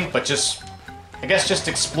anything, but just, I guess, just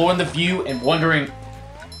exploring the view and wondering.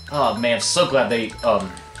 Oh man, I'm so glad they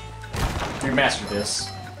remastered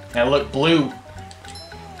this. Now look, blue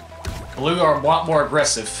are a lot more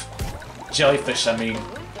aggressive. Jellyfish, I mean.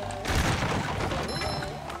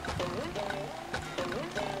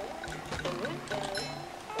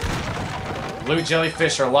 Blue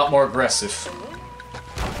jellyfish are a lot more aggressive.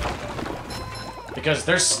 Because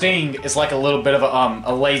their sting is like a little bit of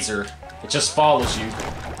a laser. It just follows you.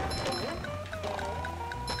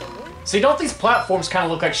 See, don't these platforms kind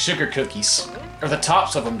of look like sugar cookies? Or the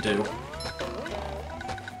tops of them do.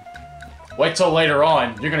 Wait till later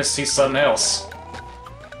on, you're gonna see something else.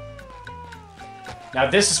 Now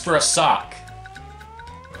this is for a sock.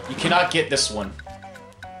 You cannot get this one.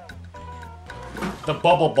 The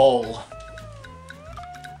Bubble Bowl.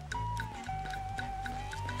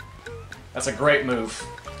 That's a great move.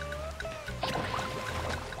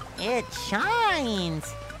 It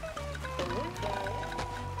shines.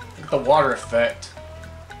 Look at the water effect.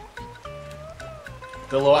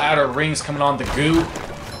 The little outer rings coming on the goo.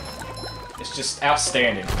 It's just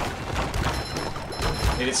outstanding.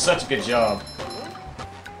 They did such a good job.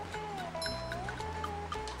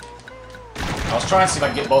 I was trying to see if I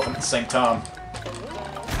can get both of them at the same time.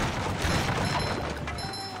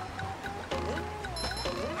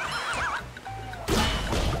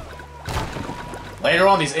 Later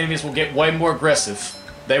on, these enemies will get way more aggressive.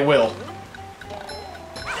 They will.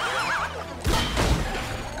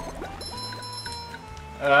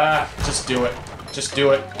 Just do it. Just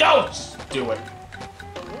do it. No! Just do it.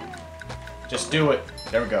 Just do it.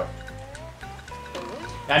 There we go.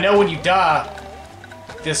 I know when you die,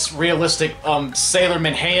 this realistic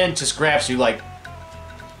Sailorman hand just grabs you, like,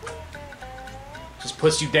 just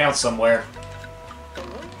puts you down somewhere.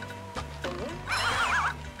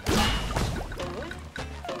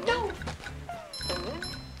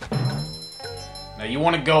 Now you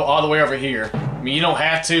want to go all the way over here. I mean, you don't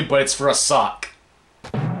have to, but it's for a sock.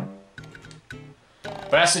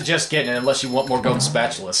 But I suggest getting it unless you want more golden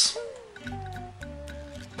spatulas.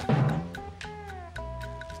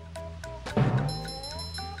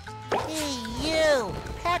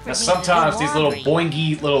 Now sometimes these little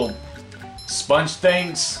boingy little sponge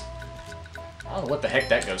things, I don't know what the heck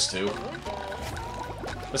that goes to.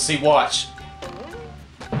 Let's see, watch.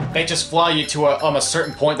 They just fly you to a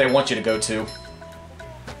certain point they want you to go to.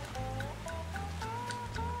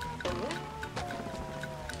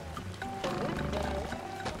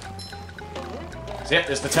 So yep,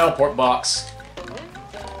 there's the teleport box.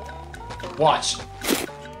 Watch.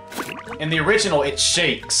 In the original, it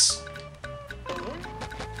shakes.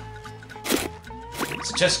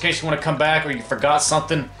 So just in case you want to come back or you forgot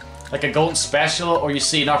something, like a golden spatula, or you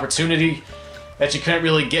see an opportunity that you couldn't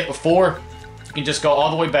really get before, you can just go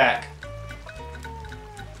all the way back.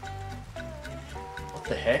 What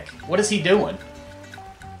the heck? What is he doing?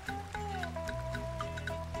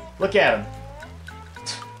 Look at him.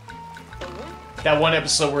 That one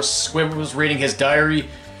episode where Squidward was reading his diary,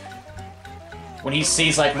 when he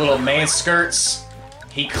sees like little man skirts,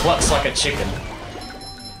 he clucks like a chicken.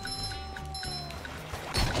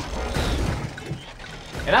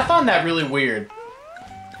 And I found that really weird.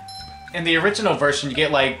 In the original version, you get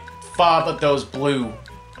like 5 of those blue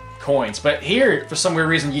coins, but here, for some weird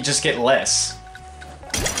reason, you just get less.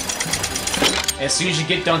 And as soon as you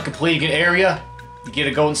get done completing an area, you get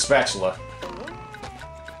a golden spatula.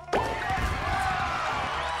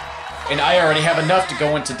 And I already have enough to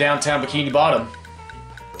go into downtown Bikini Bottom,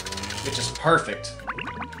 which is perfect.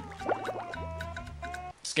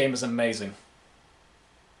 This game is amazing.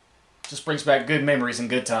 Just brings back good memories and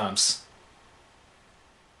good times.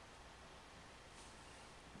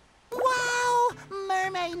 Wow!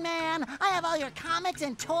 Mermaid Man! I have all your comics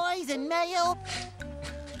and toys and mail.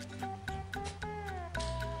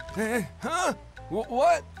 Huh?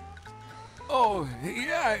 What? Oh,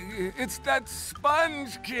 yeah, it's that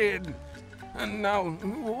Sponge Kid. And now,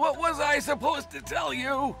 what was I supposed to tell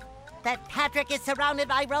you? That Patrick is surrounded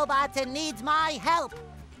by robots and needs my help.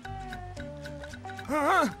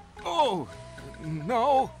 Huh? Oh,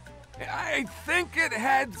 no. I think it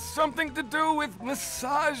had something to do with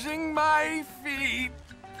massaging my feet.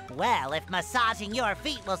 Well, if massaging your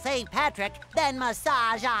feet will save Patrick, then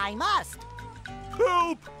massage I must.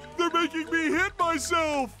 Help! They're making me hit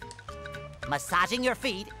myself! Massaging your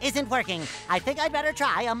feet isn't working. I think I'd better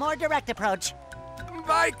try a more direct approach.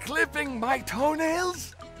 By clipping my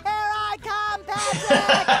toenails? Here I come,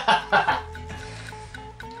 Patrick!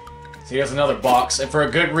 So here's another box, and for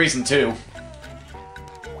a good reason, too.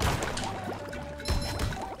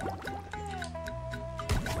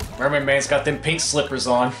 Mermaid Man's got them pink slippers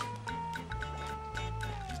on.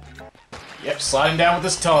 Yep, sliding down with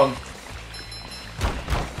his tongue.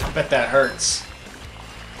 I bet that hurts.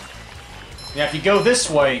 Now, if you go this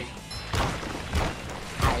way,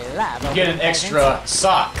 I love you get an extra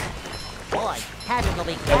sock. Boy, Patrick will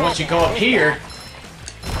be glad. And once you go up here,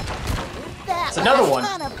 it's another one.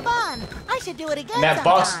 Ton of fun. I should do it again And that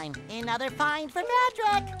box- sometime. Another find for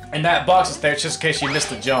Patrick. and that box is there just in case you missed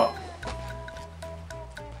the jump.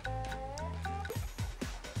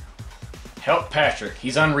 Help Patrick.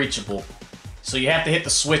 He's unreachable. So you have to hit the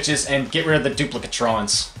switches and get rid of the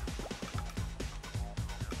Duplicatrons.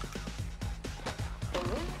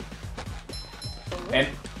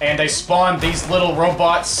 And they spawn these little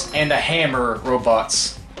robots and the hammer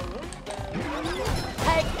robots.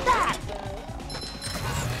 Take that!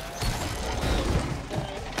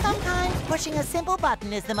 pushing a simple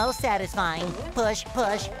button is the most satisfying. Push,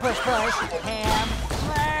 push, push, push.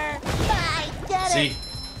 Hammer. I get it. See?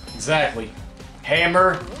 Exactly.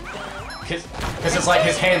 Hammer. Because it's like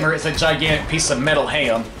his hammer is a gigantic piece of metal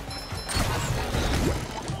ham.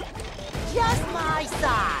 Just my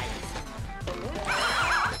size.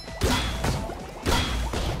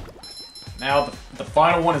 Now, the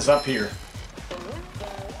final one is up here.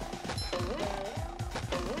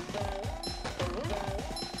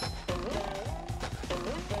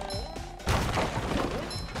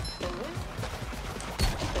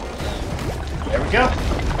 There we go.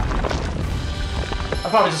 I'm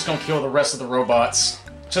probably just gonna kill the rest of the robots,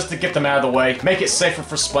 just to get them out of the way, make it safer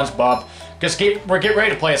for SpongeBob, because we're getting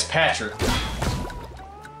ready to play as Patrick.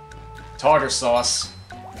 Tartar sauce.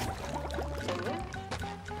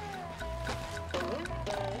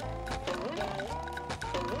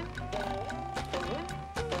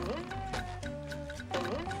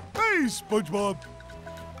 Hey, SpongeBob!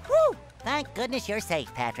 Whew! Thank goodness you're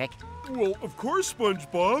safe, Patrick. Well, of course,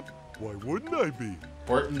 SpongeBob. Why wouldn't I be?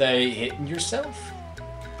 Weren't they hitting yourself?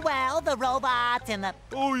 Well, the robots and the...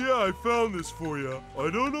 Oh yeah, I found this for you. I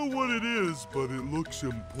don't know what it is, but it looks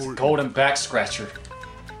important. Golden back scratcher.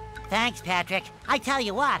 Thanks, Patrick. I tell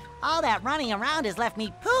you what, all that running around has left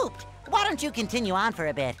me pooped. Why don't you continue on for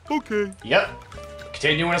a bit? Okay. Yep.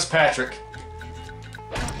 Continuing as Patrick.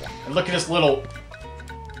 And look at this little...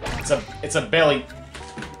 It's a belly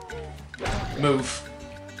move.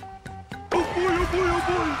 Oh boy, oh boy, oh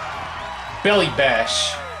boy! Belly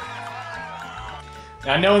bash.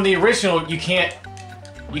 Now, I know in the original you can't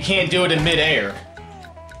do it in midair.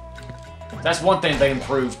 That's one thing they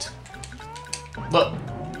improved. Look.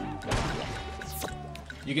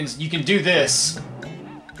 You can do this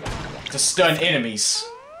to stun enemies.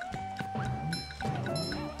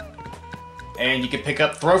 And you can pick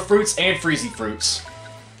up throw fruits and freezy fruits.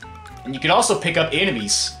 And you can also pick up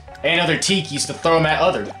enemies and other tikis to throw them at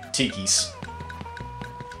other tikis.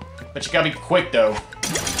 But you gotta be quick though.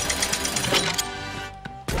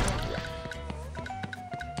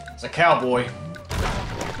 It's a cowboy.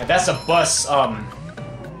 And that's a bus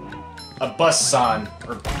sign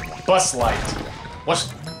or bus light.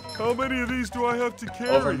 What's How many of these do I have to carry?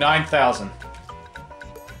 over 9,000?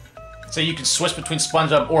 So you can switch between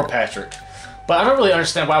SpongeBob or Patrick. But I don't really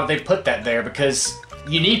understand why would they put that there, because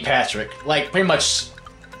you need Patrick, like pretty much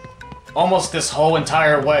almost this whole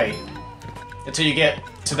entire way until you get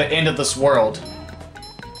to the end of this world.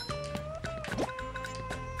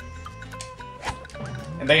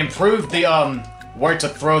 And they improved the where to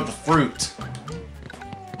throw the fruit.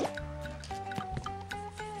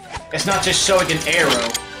 It's not just showing an arrow.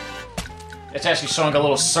 It's actually showing a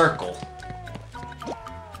little circle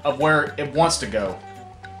of where it wants to go.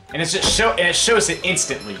 And it's just it shows it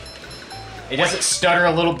instantly. It doesn't stutter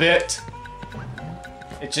a little bit.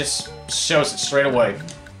 It just shows it straight away.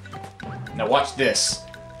 Now watch this.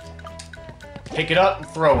 Pick it up and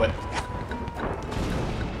throw it.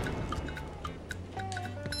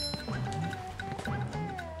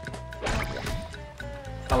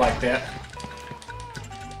 I like that.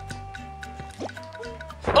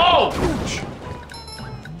 Oh!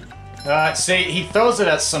 See, he throws it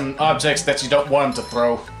at some objects that you don't want him to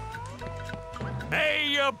throw. Hey,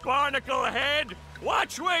 you barnacle head!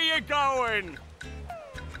 Watch where you're going!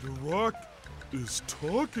 The rock is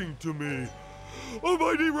talking to me.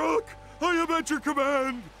 Almighty Rock, I am at your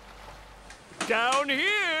command. Down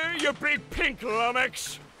here, you big pink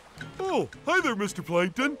lummox! Oh, hi there, Mr.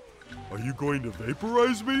 Plankton. Are you going to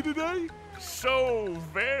vaporize me today? So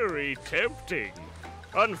very tempting.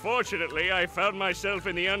 Unfortunately, I found myself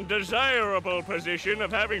in the undesirable position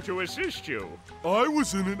of having to assist you. I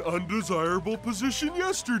was in an undesirable position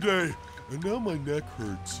yesterday, and now my neck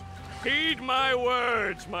hurts. Heed my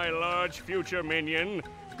words, my large future minion.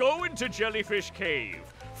 Go into Jellyfish Cave.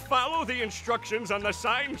 Follow the instructions on the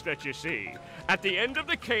signs that you see. At the end of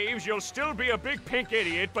the caves, you'll still be a big pink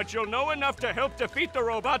idiot, but you'll know enough to help defeat the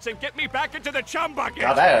robots and get me back into the chum bucket.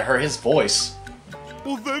 God, that hurt his voice.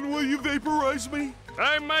 Well, then will you vaporize me?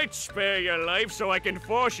 I might spare your life so I can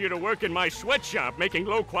force you to work in my sweatshop making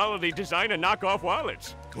low-quality design and knockoff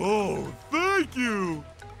wallets. Oh, thank you!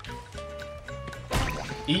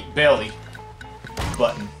 Eat belly.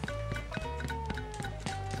 Button.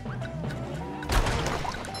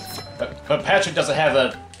 But Patrick doesn't have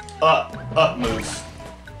a up move.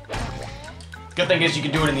 Good thing is you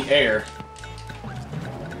can do it in the air.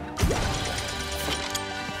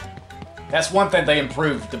 That's one thing they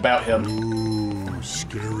improved about him. Ooh,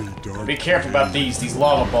 scary dark. Be careful about these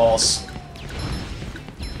lava balls.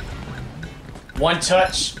 One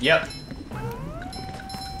touch, yep.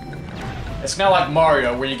 It's not like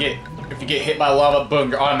Mario where you get If you get hit by lava,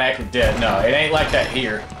 boom, you're automatically dead. No, it ain't like that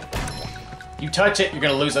here. You touch it, you're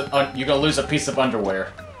gonna lose a piece of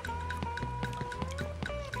underwear.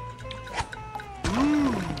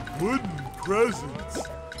 Ooh, wooden presents.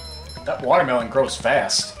 That watermelon grows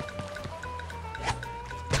fast.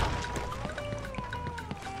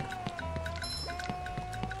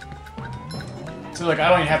 See, look, I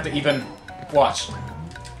don't even have to even watch.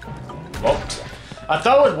 Well, I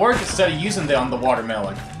thought it would work instead of using it on the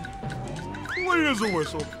watermelon. Clean as a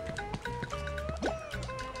whistle.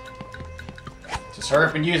 Just hurry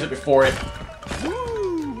up and use it before it.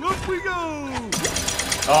 Woo! Up we go!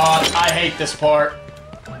 Oh, I hate this part.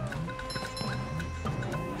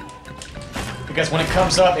 Because when it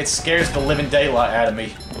comes up, it scares the living daylight out of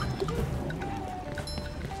me.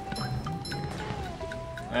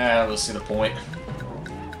 I don't really see the point.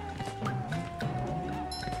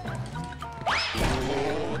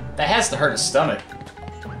 That has to hurt his stomach.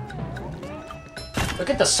 Look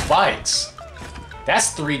at the spikes.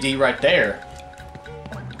 That's 3D right there.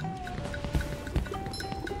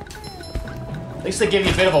 At least they give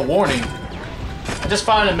you a bit of a warning. I just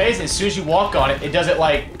find it amazing. As soon as you walk on it, it doesn't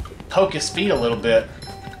like poke his feet a little bit.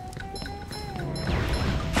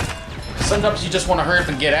 Sometimes you just want to hurry up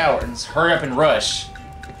and get out and hurry up and rush.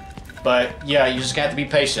 But yeah, you just got to be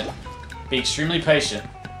patient. Be extremely patient.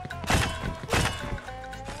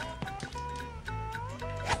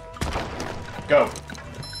 Go.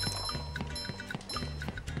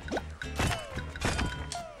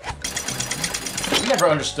 I never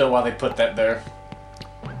understood why they put that there.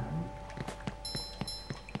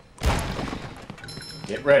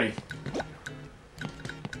 Get ready.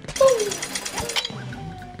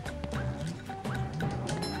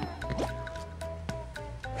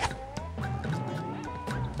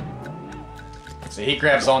 See, he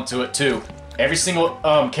grabs onto it too. Every single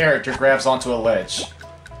character grabs onto a ledge.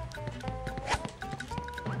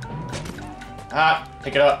 Ah,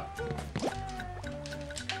 pick it up.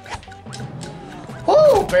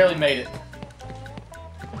 Woo! Barely made it.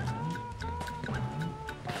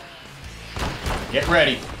 Get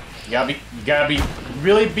ready. You gotta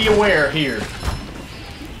really be aware here.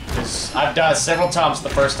 Because I've died several times the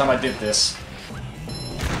first time I did this.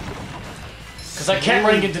 Because I kept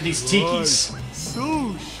running into these tikis.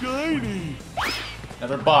 So shiny.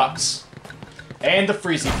 Another box. And the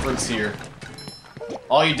freezing fruits here.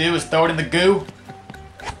 All you do is throw it in the goo.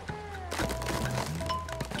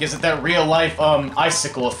 Gives it that real life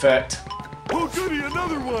icicle effect. Oh goody,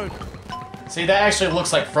 another one. See, that actually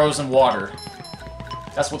looks like frozen water.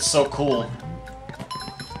 That's what's so cool.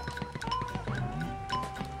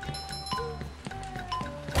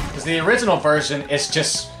 Because the original version is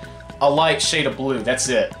just a light shade of blue. That's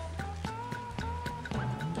it.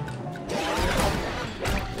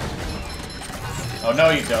 Oh, no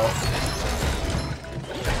you don't.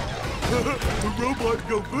 The robot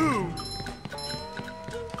go boom.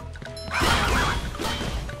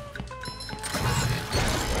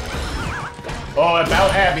 Oh,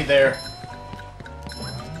 about had me there.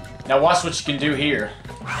 Now watch what you can do here.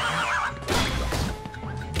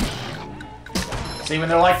 See, when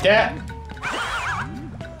they're like that,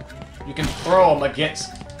 you can throw them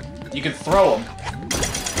against... You can throw them.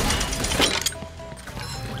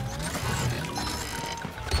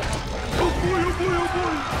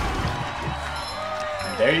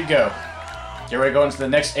 And there you go. Get ready to go into the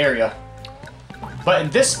next area. But in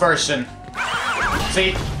this version...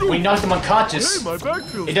 See, we knocked them unconscious. Hey, my back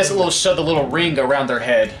feels It doesn't show the little ring around their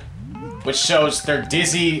head, which shows they're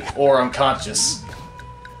dizzy or unconscious.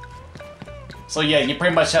 So yeah, you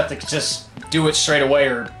pretty much have to just do it straight away,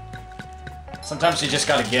 or sometimes you just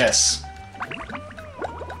gotta guess.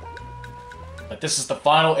 But this is the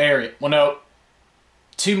final area. Well, no,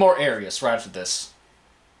 2 more areas right after this.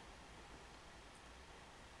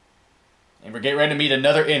 And we're getting ready to meet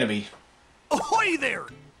another enemy. Ahoy there!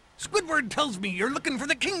 Squidward tells me you're looking for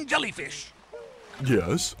the king jellyfish.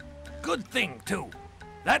 Yes. Good thing, too.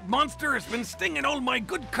 That monster has been stinging all my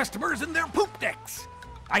good customers in their poop decks.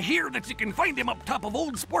 I hear that you can find him up top of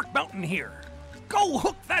Old Sport Mountain here. Go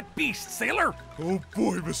hook that beast, sailor! Oh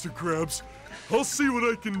boy, Mr. Krabs. I'll see what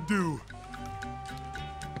I can do.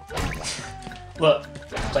 Look,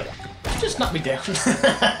 it's like, just knock me down.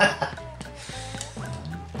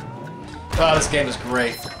 Oh, this game is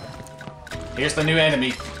great. Here's the new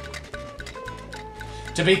enemy.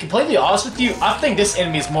 To be completely honest with you, I think this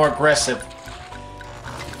enemy is more aggressive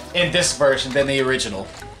in this version than the original.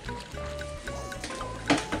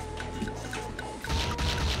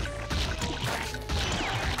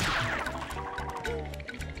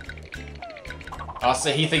 I'll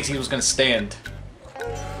say he thinks he was gonna stand.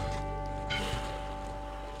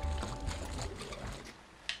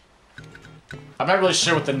 I'm not really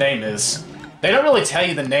sure what the name is. They don't really tell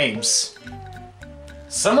you the names.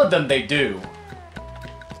 Some of them they do.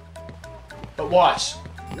 But watch.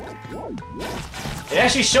 It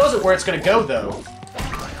actually shows it where it's gonna go, though.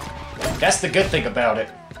 That's the good thing about it.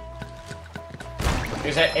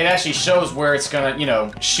 It actually shows where it's gonna, you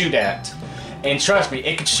know, shoot at. And trust me,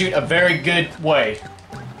 it can shoot a very good way.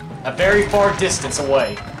 A very far distance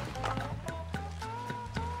away.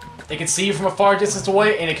 It can see you from a far distance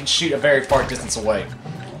away, and it can shoot a very far distance away.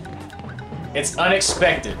 It's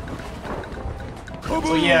unexpected.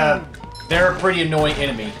 So yeah, they're a pretty annoying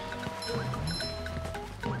enemy.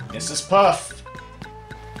 Mrs. Puff.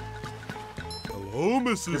 Hello,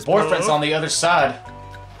 Mrs. Your boyfriend's Puff. on the other side.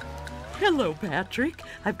 Hello, Patrick.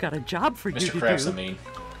 I've got a job for you to Mr. Krabs, do. I mean.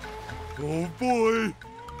 Oh, boy.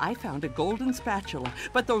 I found a golden spatula,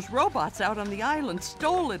 but those robots out on the island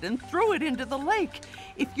stole it and threw it into the lake.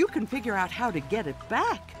 If you can figure out how to get it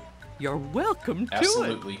back, you're welcome to it.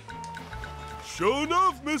 Absolutely. Sure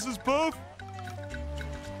enough, Mrs. Puff.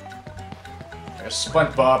 There's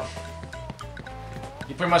SpongeBob.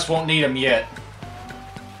 You pretty much won't need him yet.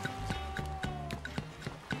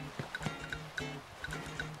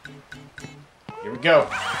 Here we go.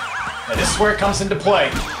 Now this is where it comes into play.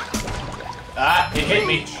 Ah, it hit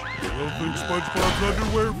me. I don't think SpongeBob's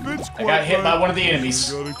underwear fits quite I got hit by right. one of the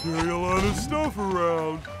enemies. You gotta carry a lot of stuff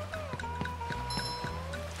around.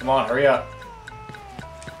 Come on, hurry up.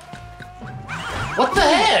 What the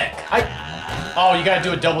heck? Oh, you gotta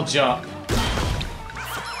do a double jump.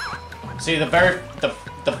 See, the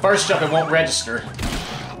first jump it won't register.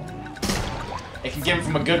 It can get him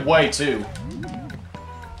from a good way too.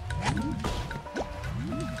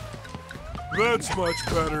 That's much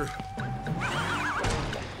better.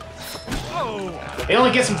 Oh. It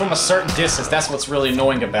only gets him from a certain distance. That's what's really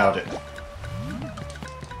annoying about it.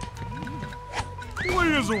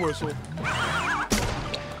 Clean as a whistle.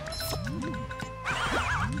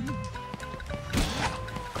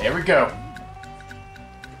 There we go.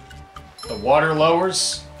 The water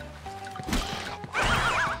lowers.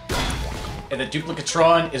 And the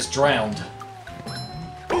Duplicatotron is drowned.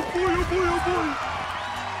 Oh boy, oh boy, oh boy.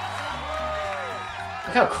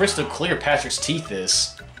 Look how crystal clear Patrick's teeth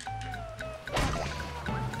is.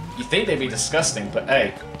 You think they'd be disgusting, but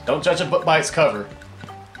hey, don't judge a book by its cover.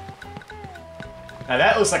 Now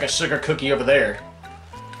that looks like a sugar cookie over there.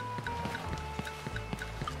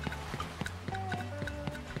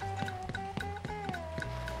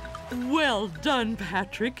 Well done,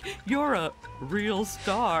 Patrick. You're a real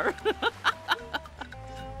star.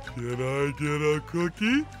 Can I get a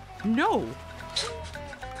cookie? No.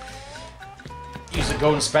 Use a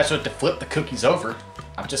golden spatula to flip the cookies over.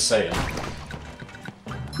 I'm just saying.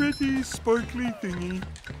 Pretty sparkly thingy.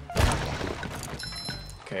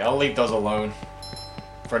 Okay, I'll leave those alone.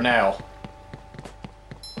 For now.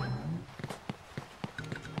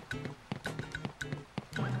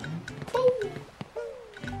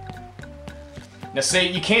 Now see,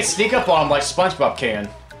 you can't sneak up on them like SpongeBob can.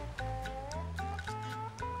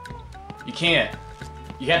 You can't.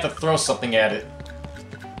 You have to throw something at it.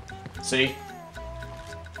 See?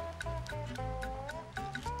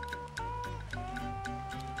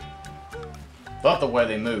 Love the way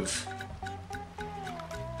they move.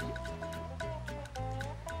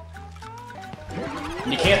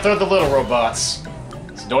 You can't throw the little robots.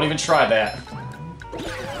 So don't even try that.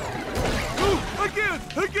 Oh,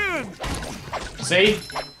 again! See?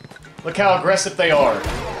 Look how aggressive they are.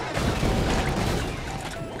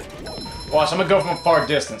 Watch, I'm gonna go from a far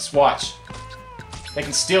distance. Watch. They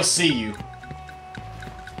can still see you.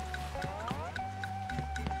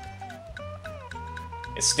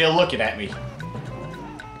 It's still looking at me.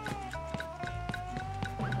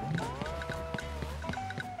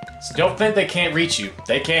 So don't think they can't reach you.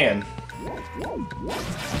 They can.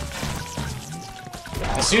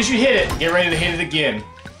 As soon as you hit it, get ready to hit it again.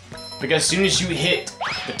 Because as soon as you hit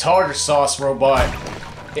the tartar sauce robot,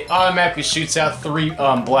 it automatically shoots out 3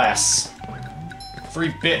 blasts.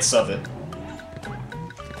 3 bits of it.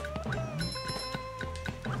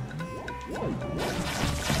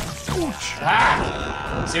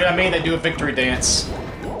 Ah! See what I mean? They do a victory dance.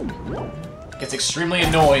 Gets extremely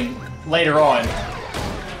annoying later on.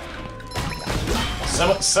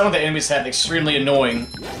 Some of the enemies have extremely annoying.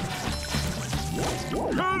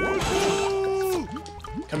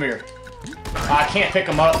 Come here. I can't pick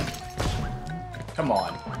them up. Come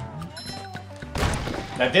on.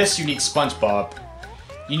 Now this you need SpongeBob.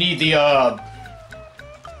 You need the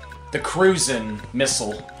cruising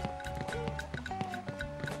missile.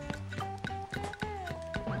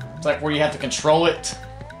 It's like where you have to control it.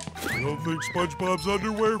 I don't think SpongeBob's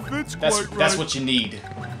underwear fits quite right. That's what you need.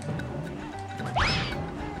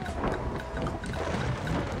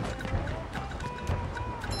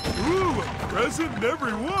 present in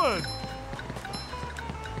every one.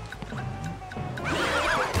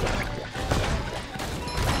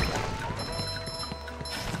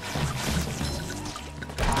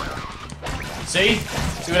 See?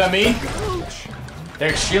 See what I mean? They're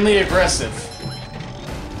extremely aggressive.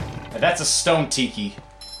 Now that's a stone tiki.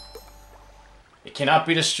 It cannot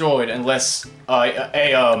be destroyed unless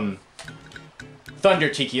a thunder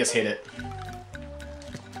tiki has hit it.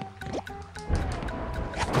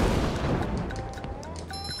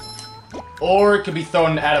 Or it could be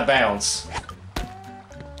thrown out of bounds.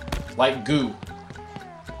 Like goo.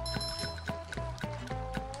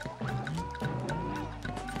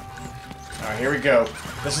 Alright, here we go.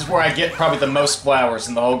 This is where I get probably the most flowers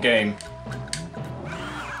in the whole game.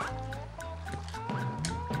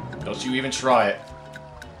 Don't you even try it.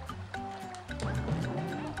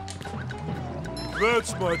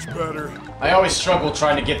 That's much better. I always struggle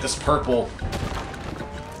trying to get this purple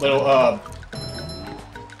little,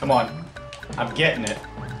 come on. I'm getting it.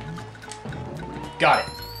 Got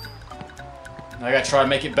it. Now I gotta try to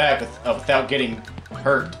make it back without getting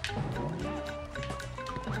hurt.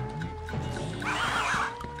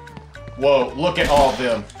 Whoa, look at all of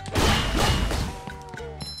them.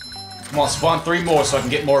 Come on, spawn 3 more so I can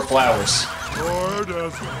get more flowers. Hard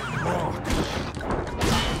as a rock.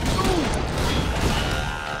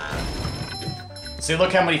 See,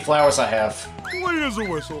 look how many flowers I have. Clean as a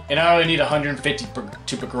whistle. And I only need 150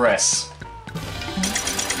 to progress.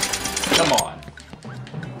 Come on.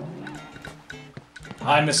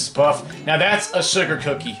 Hi, Mrs. Puff. Now that's a sugar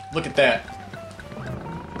cookie. Look at that.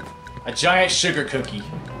 A giant sugar cookie.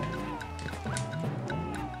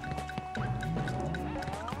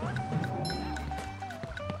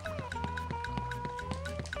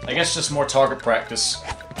 I guess just more target practice.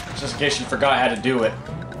 Just in case you forgot how to do it.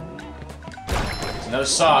 There's another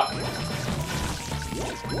sock.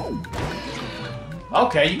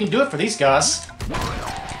 Okay, you can do it for these guys.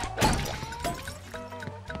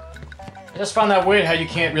 I just found that weird how you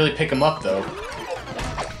can't really pick them up, though.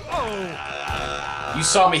 You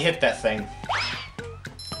saw me hit that thing.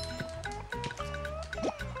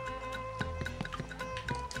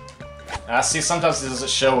 I see, sometimes it doesn't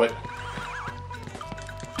show it.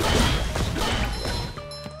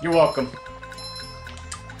 You're welcome.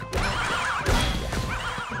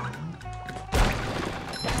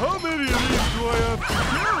 How many of these do I have to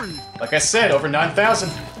carry? Like I said, over 9,000.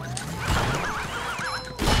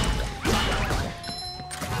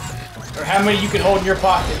 Or how many you can hold in your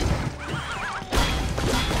pocket.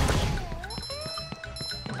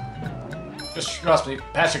 Just trust me,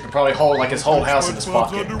 Patrick could probably hold like his whole house in his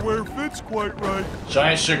pocket. Underwear fits quite right.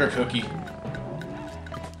 Giant sugar cookie.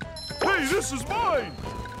 Hey, this is mine!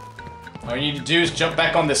 All you need to do is jump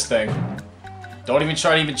back on this thing. Don't even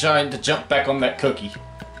try to jump back on that cookie.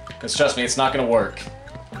 Because trust me, it's not going to work.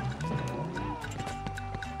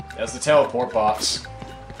 That's the teleport box.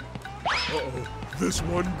 Uh-oh, this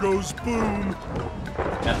one goes boom.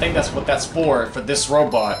 And I think that's what that's for this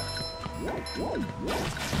robot.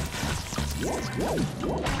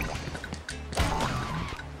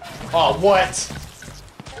 Oh, what?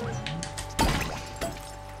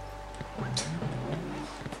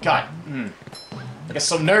 God, I get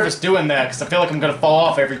so nervous doing that because I feel like I'm gonna fall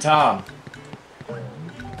off every time.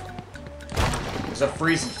 There's a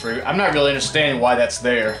freezing fruit. I'm not really understanding why that's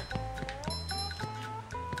there.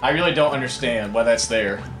 I really don't understand why that's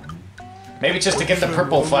there. Maybe just to get the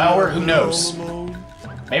purple flower? Who knows?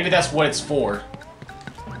 Maybe that's what it's for.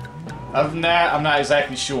 Other than that, I'm not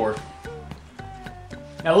exactly sure.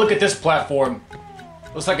 Now look at this platform.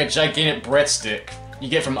 Looks like a gigantic breadstick you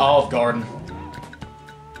get from Olive Garden.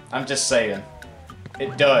 I'm just saying.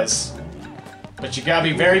 It does. But you gotta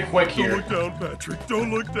be very quick here. Don't look down, Patrick.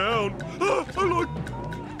 Don't look down. Ah, I look.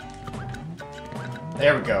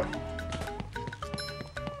 There we go.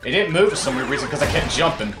 It didn't move for some weird reason because I kept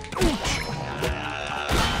jumping.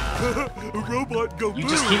 A robot go You boom.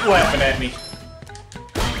 just keep laughing at me.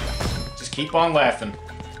 Just keep on laughing.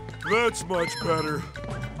 That's much better.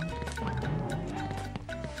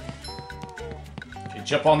 Okay,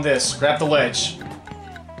 jump on this. Grab the ledge.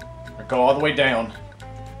 Or go all the way down.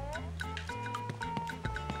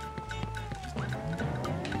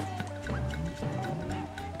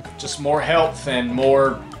 Just more health and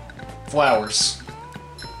more flowers.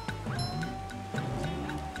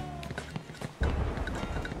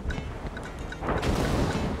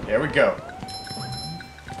 There we go.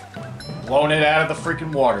 Blowing it out of the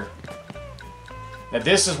freaking water. Now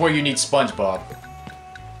this is where you need SpongeBob.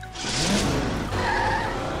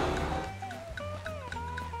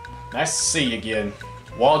 Nice to see you again.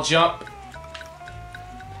 Wall jump.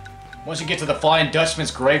 Once you get to the Flying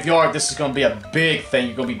Dutchman's graveyard, this is going to be a big thing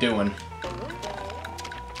you're going to be doing.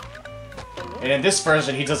 And in this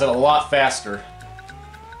version, he does it a lot faster.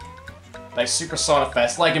 Like supersonic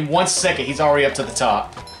fast. Like in 1 second, he's already up to the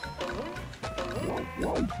top.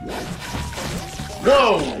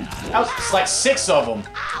 Whoa! That was it's like 6 of them.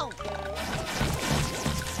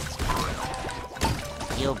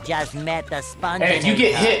 You've just met the sponge. And if you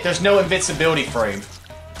get hit, there's no invincibility frame.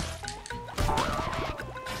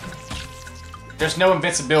 There's no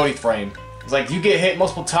invincibility frame. It's like you get hit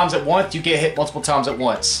multiple times at once, you get hit multiple times at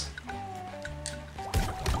once.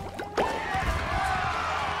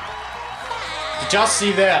 Did y'all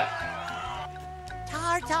see that?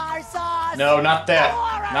 Tartar sauce. No, not that.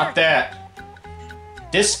 Horror. Not that.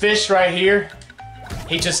 This fish right here,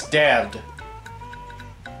 he just dabbed.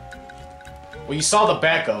 Well, you saw the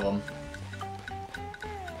back of him.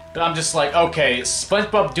 But I'm just like, okay, is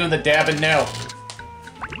SpongeBob doing the dabbing now?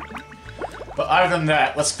 But other than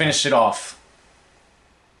that, let's finish it off.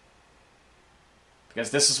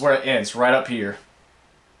 Because this is where it ends, right up here.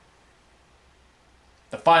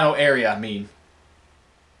 The final area, I mean.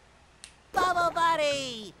 Bubble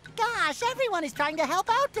Buddy! Gosh, everyone is trying to help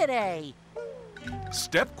out today.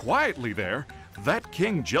 Step quietly there. That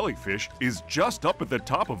king jellyfish is just up at the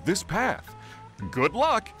top of this path. Good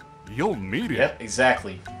luck. You'll need it. Yep,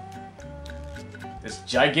 exactly. This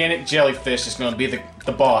gigantic jellyfish is going to be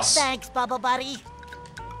the boss. Thanks, Bubble Buddy.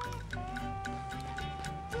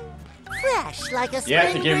 Fresh like a spring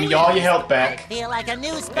Yeah, to give me all your help back. I feel like a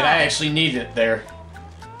new sponge. And I actually need it there.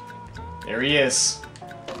 There he is.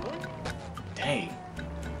 Dang.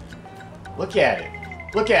 Look at it.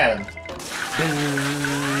 Look at him.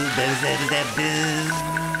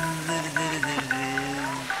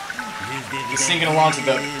 He's singing along to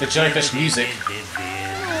the jellyfish music.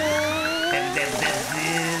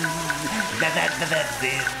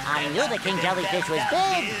 I knew the king jellyfish was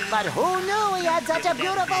big, but who knew he had such a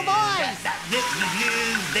beautiful voice?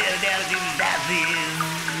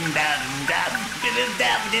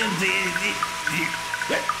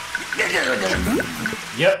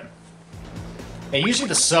 Yep. And usually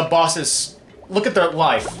the sub-bosses, look at their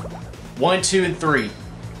life. 1, 2, and 3.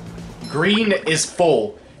 Green is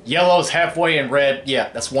full. Yellow is halfway, and red, yeah,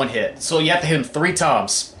 that's 1 hit. So you have to hit him 3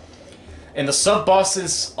 times. And the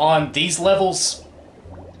sub-bosses on these levels,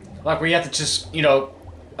 like where you have to just, you know,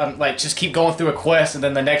 like just keep going through a quest, and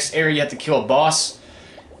then the next area you have to kill a boss,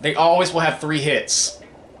 they always will have 3 hits.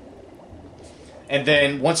 And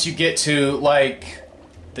then once you get to, like,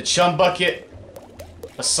 the Chum Bucket,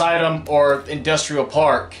 Asylum, or Industrial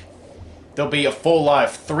Park, there'll be a full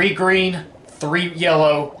life. 3 green, 3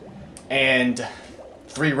 yellow, and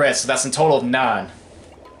 3 red, so that's a total of 9.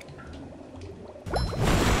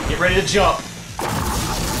 Get ready to jump.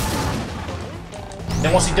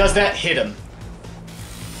 Then once he does that, hit him.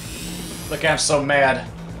 Look, I'm so mad.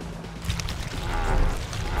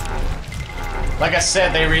 Like I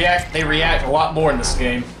said, they react a lot more in this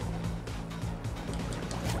game.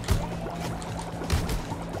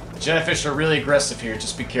 Jellyfish are really aggressive here,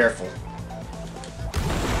 just be careful.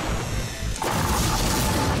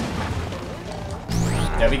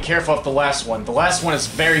 Yeah, be careful of the last one. The last one is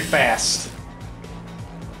very fast.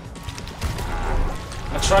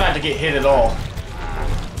 I'm gonna try not to get hit at all.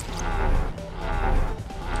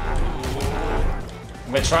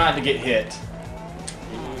 I'm gonna try not to get hit.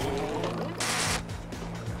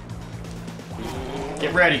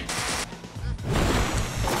 Get ready.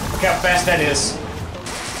 Look how fast that is.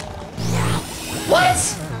 What?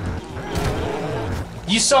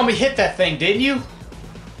 You saw me hit that thing, didn't you?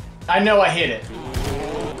 I know I hit it.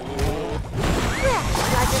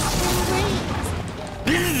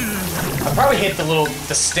 I probably hit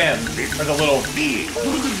the stem, or the little,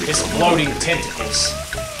 his floating tentacles.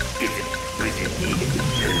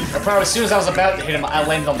 Or probably as soon as I was about to hit him, I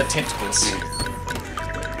landed on the tentacles.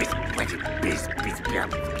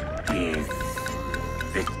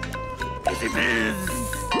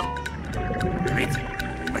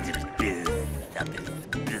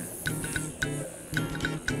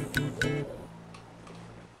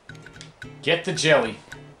 Get the jelly.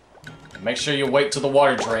 Make sure you wait till the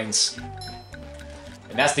water drains.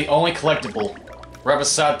 And that's the only collectible, right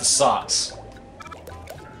beside the socks.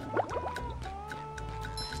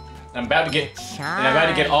 I'm about to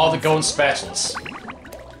get all the golden spatulas.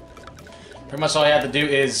 Pretty much all I have to do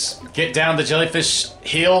is get down the jellyfish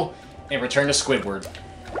hill and return to Squidward.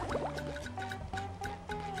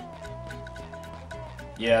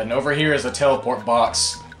 Yeah, and over here is a teleport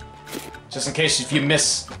box. Just in case if you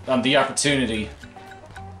miss the opportunity.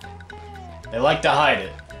 They like to hide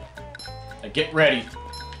it. Now get ready.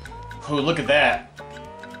 Ooh, look at that.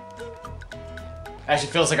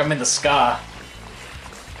 Actually feels like I'm in the sky.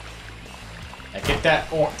 Now get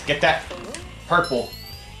that purple.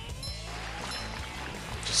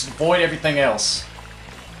 Just avoid everything else.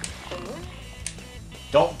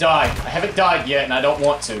 Don't die. I haven't died yet, and I don't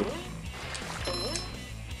want to.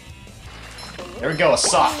 There we go, a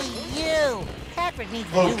sock. Hey, you! Patrick needs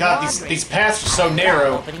Oh god, these paths are so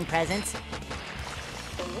narrow. Opening presents.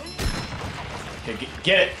 Okay,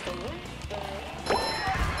 get it.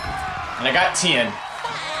 And I got 10.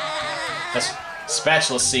 That's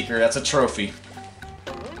Spatula Seeker, that's a trophy.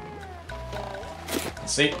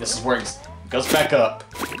 See, this is where it goes back up.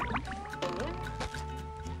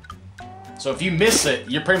 So if you miss it,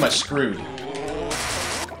 you're pretty much screwed.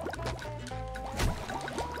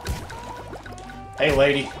 Hey,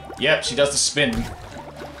 lady. Yep, she does the spinning.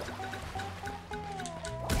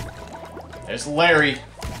 There's Larry.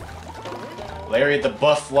 Larry the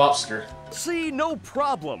buff lobster. See, no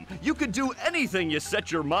problem. You could do anything you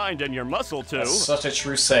set your mind and your muscle to. That's such a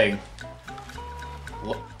true saying.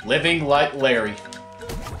 Living like Larry.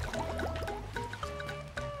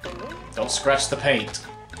 Don't scratch the paint.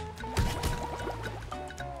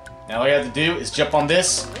 Now all you have to do is jump on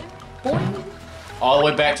this, boing, all the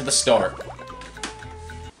way back to the start.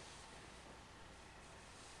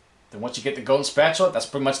 Then once you get the golden spatula, that's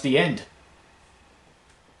pretty much the end.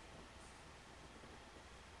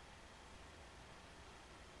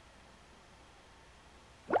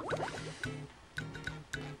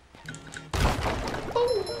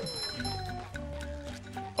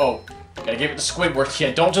 Oh, gotta give it to Squidward.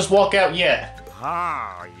 Yeah, don't just walk out yet.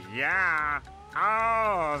 Oh, yeah.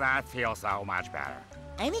 Oh, that feels so much better.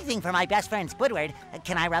 Anything for my best friend Squidward.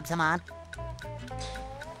 Can I rub some on?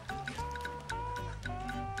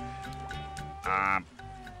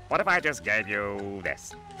 What if I just gave you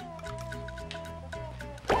this?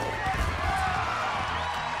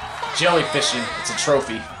 Jellyfishing, it's a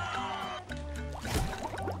trophy.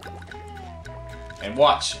 And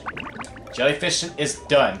watch. Jellyfishing is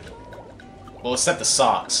done. Well, except the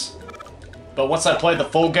socks. But once I play the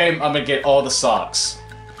full game, I'm gonna get all the socks.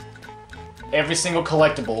 Every single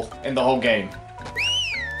collectible in the whole game.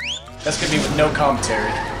 That's gonna be with no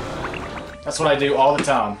commentary. That's what I do all the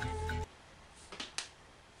time.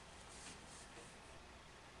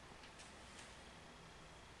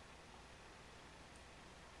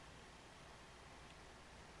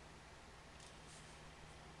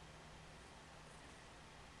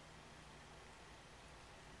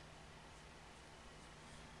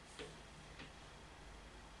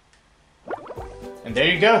 And there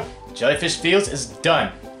you go. Jellyfish Fields is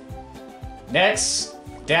done. Next,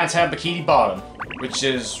 downtown Bikini Bottom, which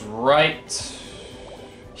is right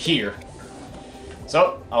here.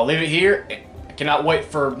 So, I'll leave it here. I cannot wait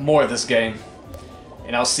for more of this game.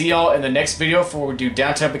 And I'll see y'all in the next video before we do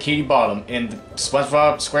downtown Bikini Bottom in the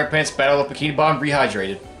SpongeBob SquarePants Battle of Bikini Bottom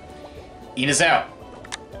Rehydrated. Eat us out.